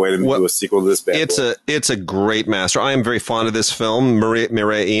 figure out a way to do a sequel to this bad boy. It's a great master. I am very fond of this film.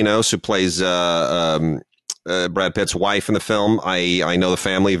 Mireille Enos, who plays Brad Pitt's wife in the film. I know the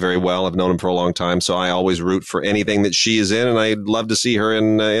family very well. I've known him for a long time, so I always root for anything that she is in, and I'd love to see her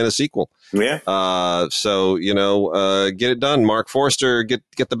in a sequel. Yeah. Get it done. Mark Forster, get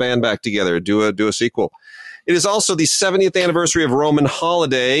the band back together. Do a sequel. It is also the 70th anniversary of Roman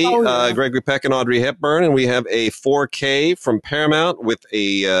Holiday. Gregory Peck and Audrey Hepburn, and we have a 4K from Paramount with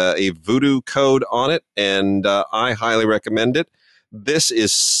a voodoo code on it, and I highly recommend it. This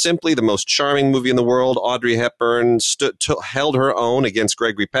is simply the most charming movie in the world. Audrey Hepburn held her own against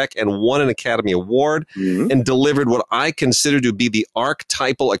Gregory Peck and won an Academy Award and delivered what I consider to be the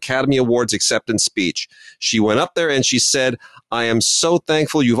archetypal Academy Awards acceptance speech. She went up there and she said, "I am so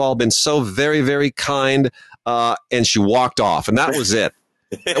thankful. You've all been so very, very kind." And she walked off, and that was it.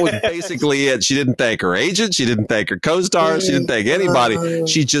 That was basically it. She didn't thank her agent. She didn't thank her co-stars. She didn't thank anybody.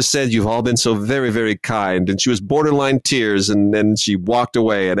 She just said, "You've all been so very, very kind." And she was borderline tears, and then she walked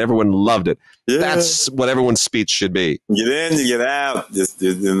away, and everyone loved it. Yeah. That's what everyone's speech should be. Get in, you get out,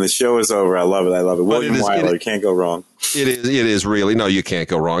 and the show is over. I love it. I love it. William Wyler, can't go wrong. It is really. No, you can't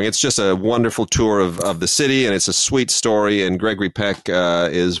go wrong. It's just a wonderful tour of the city, and it's a sweet story, and Gregory Peck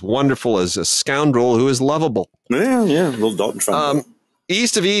is wonderful as a scoundrel who is lovable. Yeah, little Dalton Trumbo.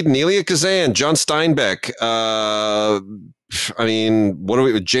 East of Eden, Elia Kazan, John Steinbeck. I mean, what do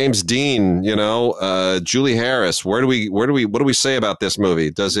we with James Dean? Julie Harris. What do we say about this movie?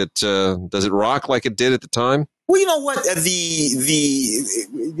 Does it rock like it did at the time? Well, you know what?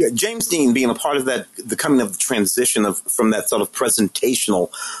 The James Dean being a part of that, the coming of the transition from that sort of presentational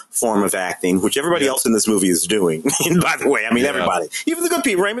form of acting, which everybody else in this movie is doing. By the way, I mean everybody, even the good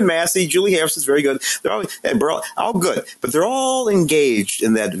people. Raymond Massey, Julie Harris is very good. They're all good, but they're all engaged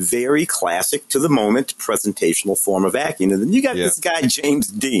in that very classic, to the moment, presentational form of acting. And then you got this guy James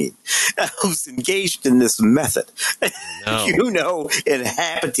Dean, who's engaged in this method,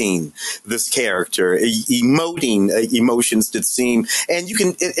 inhabiting this character, emoting emotions that seem, and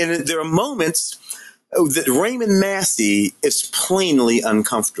there are moments that Raymond Massey is plainly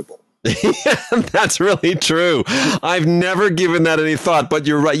uncomfortable. That's really true. I've never given that any thought, but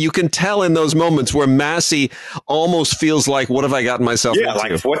you're right. You can tell in those moments where Massey almost feels like, what have I gotten myself into?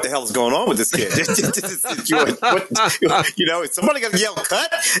 Like, what the hell is going on with this kid? Is somebody going to yell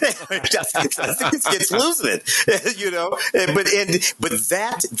cut? I think this kid's losing it, but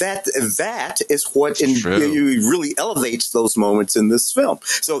that is what really elevates those moments in this film.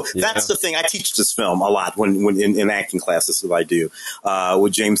 So that's the thing. I teach this film a lot when in acting classes that I do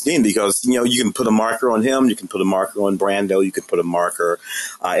with James Dean, because you can put a marker on him, you can put a marker on Brando, you can put a marker,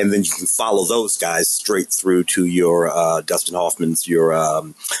 and then you can follow those guys straight through to your Dustin Hoffman's, your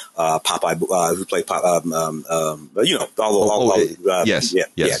Popeye, who played all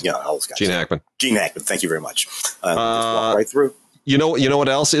those guys. Gene Hackman. Thank you very much. Just walk right through. You know what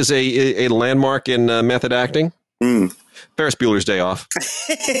else is a landmark in method acting? Ferris Bueller's Day Off.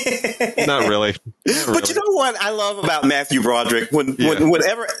 Not really. But you know what I love about Matthew Broderick?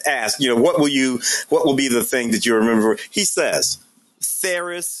 Whenever asked, what will be the thing that you remember? He says,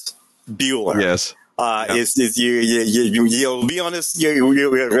 Ferris Bueller. Yes. You'll be on this.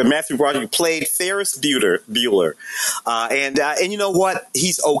 Matthew Broderick played Ferris Bueller, and you know what?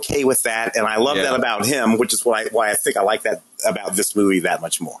 He's okay with that, and I love that about him, which is why I think I like that about this movie that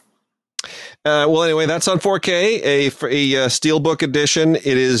much more. Well, anyway, that's on 4K, a Steelbook edition.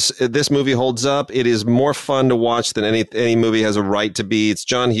 This movie holds up. It is more fun to watch than any movie has a right to be. It's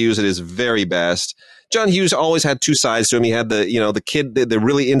John Hughes at his very best. John Hughes always had two sides to him. He had the kid, the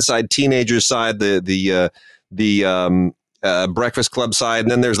really inside teenager side, the Breakfast Club side,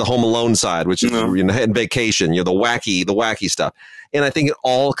 and then there's the Home Alone side, which is in Vacation, the wacky stuff. And I think it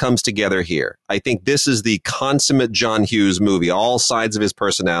all comes together here. I think this is the consummate John Hughes movie, all sides of his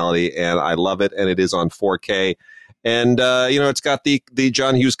personality, and I love it. And it is on 4K. And, it's got the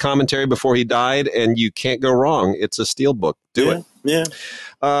John Hughes commentary before he died, and you can't go wrong. It's a Steelbook. Do it. Yeah.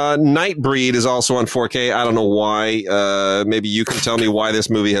 Nightbreed is also on 4K. I don't know why. Maybe you can tell me why this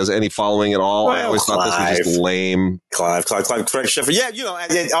movie has any following at all. I always thought this was just lame. Craig Sheffer. Yeah,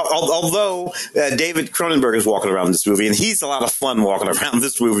 although David Cronenberg is walking around this movie, and he's a lot of fun walking around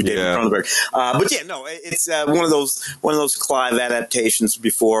this movie, David Cronenberg. It's one of those Clive adaptations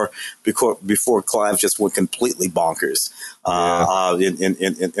before Clive just went completely bonkers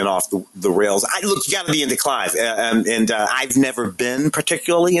and off the rails. Look, you got to be into Clive, and I've never been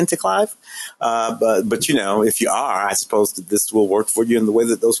particularly into Clive, but if you are, I suppose that this will work for you in the way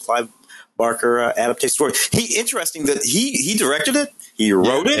that those Clive Barker adaptations work. Interesting that he directed it, he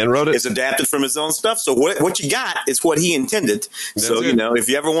wrote it, it's adapted from his own stuff. So what you got is what he intended. That's so it. If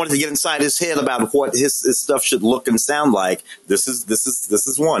you ever wanted to get inside his head about what his stuff should look and sound like, this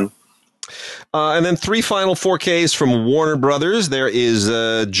is one. And then 3 final 4Ks from Warner Brothers. There is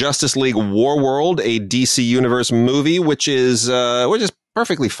Justice League Warworld, a DC Universe movie, which is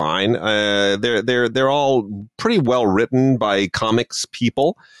perfectly fine. They're all pretty well written by comics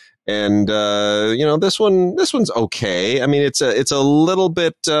people, and this one's okay. I mean, it's a little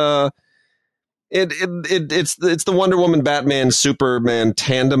bit. It's the Wonder Woman Batman Superman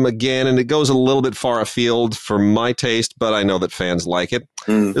tandem again, and it goes a little bit far afield for my taste, but I know that fans like it.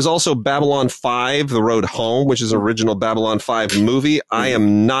 There's also Babylon 5, The Road Home, which is an original Babylon 5 movie. I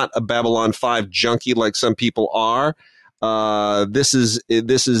am not a Babylon 5 junkie like some people are. This is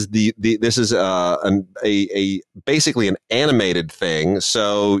basically an animated thing,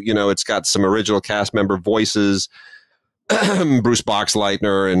 so it's got some original cast member voices. Bruce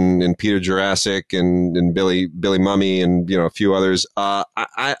Boxleitner and Peter Jurassic and Billy Mummy and a few others. I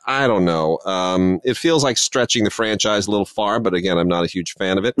don't know. It feels like stretching the franchise a little far, but again, I'm not a huge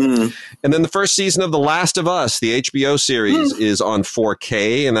fan of it. And then the first season of The Last of Us, the HBO series, is on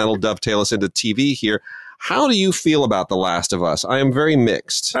 4K, and that'll dovetail us into TV here. How do you feel about The Last of Us? I am very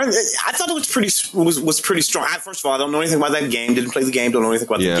mixed. I thought it was pretty strong. First of all, I don't know anything about that game. Didn't play the game. Don't know anything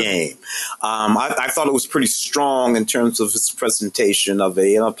about the game. I thought it was pretty strong in terms of its presentation of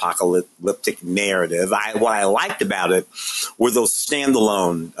an apocalyptic narrative. What I liked about it were those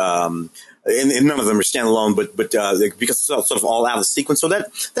standalone. And none of them are standalone, but because it's sort of all out of sequence. So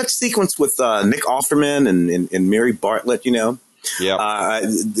that sequence with Nick Offerman and Mary Bartlett, yeah.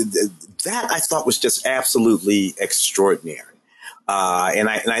 That I thought was just absolutely extraordinary. And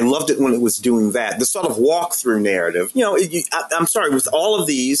I loved it when it was doing that. The sort of walkthrough narrative, I'm sorry, with all of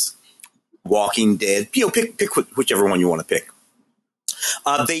these Walking Dead, pick whichever one you want to pick.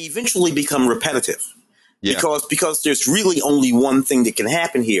 They eventually become repetitive. Yeah. Because there's really only one thing that can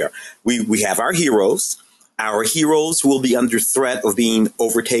happen here. We have our heroes. Our heroes will be under threat of being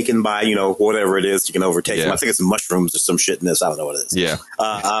overtaken by, whatever it is you can overtake them. I think it's mushrooms or some shit in this. I don't know what it is. Yeah.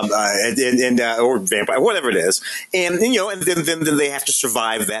 Or vampire, whatever it is. And then they have to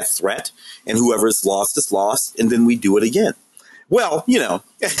survive that threat. And whoever is lost. And then we do it again. Well,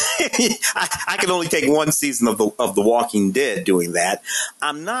 I can only take one season of the Walking Dead doing that.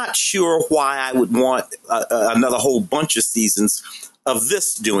 I'm not sure why I would want another whole bunch of seasons of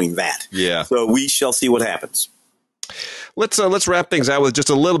this doing that. Yeah. So we shall see what happens. Let's wrap things out with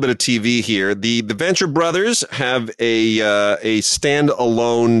just a little bit of TV here. The Venture Brothers have a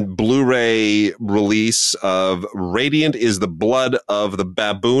standalone Blu-ray release of Radiant is the Blood of the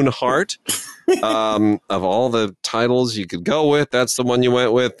Baboon Heart. Of all the titles you could go with, that's the one you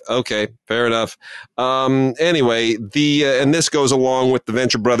went with. Okay, fair enough. Anyway, and this goes along with the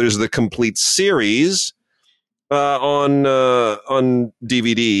Venture Brothers The Complete Series on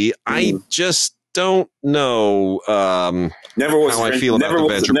DVD. I just don't know never was how I feel about the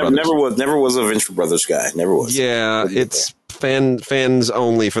Venture Brothers. Never was a Venture Brothers guy. Never was. Yeah, it's fans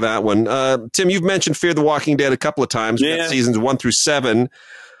only for that one. Tim, you've mentioned Fear the Walking Dead a couple of times. We've got seasons 1 through 7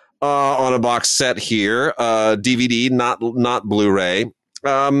 on a box set here. DVD, not Blu-ray.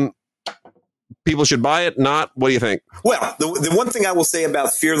 People should buy it. Not. What do you think? Well, the one thing I will say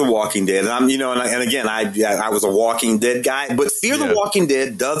about Fear the Walking Dead, and and again, I was a Walking Dead guy, but Fear the Walking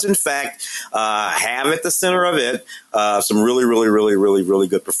Dead does in fact have at the center of it some really, really, really, really, really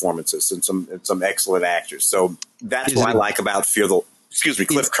good performances and some excellent actors. So that's what I like about Fear the. Excuse me,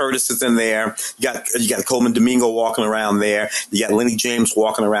 Cliff Curtis is in there. You got Coleman Domingo walking around there. You got Lenny James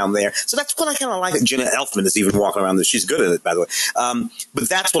walking around there. So that's what I kind of like. Jenna Elfman is even walking around there. She's good at it, by the way. But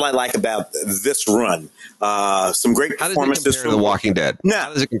that's what I like about this run. Some great performances from The Walking Dead. No.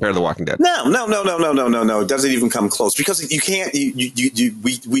 How does it compare to The Walking Dead? No. It doesn't even come close because you can't. We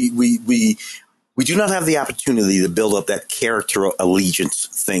do not have the opportunity to build up that character allegiance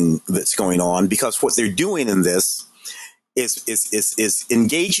thing that's going on because what they're doing in this is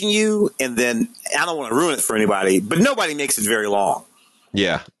engaging you, and then I don't want to ruin it for anybody, but nobody makes it very long.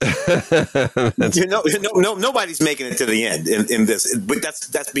 Yeah, nobody's making it to the end in this, but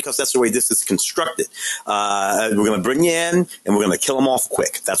that's because that's the way this is constructed. We're going to bring you in, and we're going to kill them off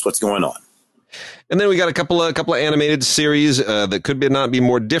quick. That's what's going on. And then we got a couple of animated series that could not be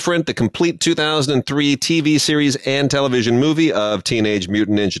more different. The complete 2003 TV series and television movie of Teenage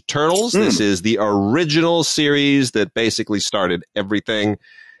Mutant Ninja Turtles. This is the original series that basically started everything,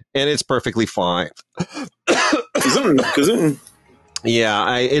 and it's perfectly fine.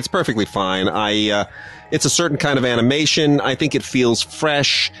 Yeah, it's perfectly fine. It's a certain kind of animation. I think it feels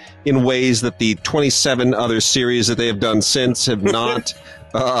fresh in ways that the 27 other series that they have done since have not.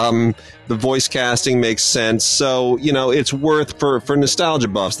 The voice casting makes sense. So, it's worth for nostalgia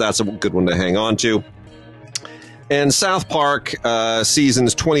buffs. That's a good one to hang on to. And South Park,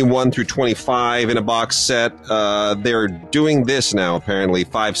 seasons 21 through 25 in a box set. They're doing this now, apparently,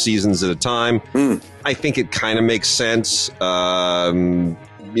 5 seasons at a time. I think it kind of makes sense.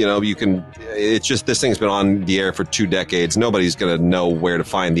 It's just, this thing's been on the air for 2 decades. Nobody's going to know where to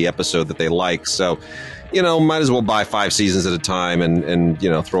find the episode that they like. So, might as well buy 5 seasons at a time and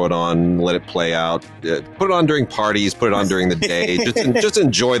throw it on, let it play out. Put it on during parties, put it on during the day. Just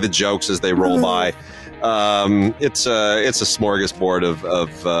enjoy the jokes as they roll by. It's a smorgasbord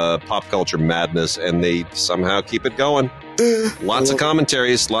of pop culture madness, and they somehow keep it going. Lots of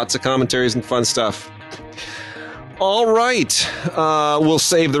commentaries and fun stuff. All right. We'll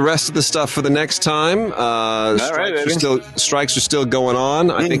save the rest of the stuff for the next time. Strikes are still going on.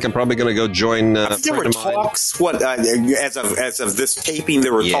 I think I'm probably going to go join. There were talks. What as of this taping,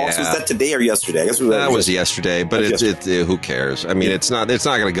 there were talks. Was that today or yesterday? I guess that was yesterday. But who cares? I mean, it's not going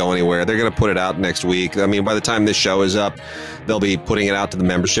to go anywhere. They're going to put it out next week. I mean, by the time this show is up, they'll be putting it out to the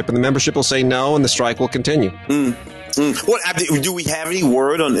membership, and the membership will say no, and the strike will continue. What do we have any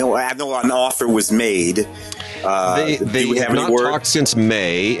word on? I know an offer was made. They have not talked since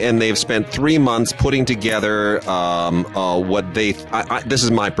May, and they've spent 3 months putting together what they. This is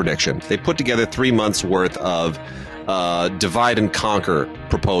my prediction. They put together 3 months worth of divide and conquer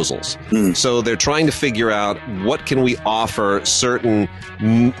proposals. So they're trying to figure out what can we offer certain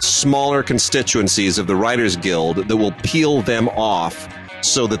smaller constituencies of the Writers Guild that will peel them off,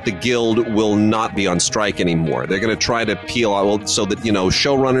 so that the guild will not be on strike anymore. They're going to try to peel out so that,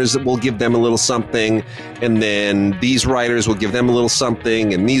 showrunners will give them a little something, and then these writers will give them a little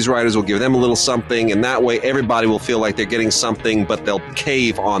something, and these writers will give them a little something, and that way everybody will feel like they're getting something, but they'll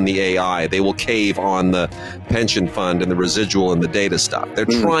cave on the AI. They will cave on the pension fund and the residual and the data stuff. They're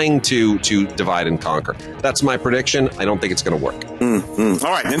trying to divide and conquer. That's my prediction. I don't think it's going to work.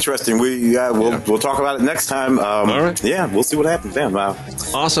 All right, interesting. We'll talk about it next time. All right. Yeah, we'll see what happens then. Wow.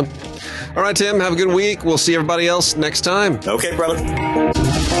 Awesome. All right, Tim, have a good week. We'll see everybody else next time. Okay, brother.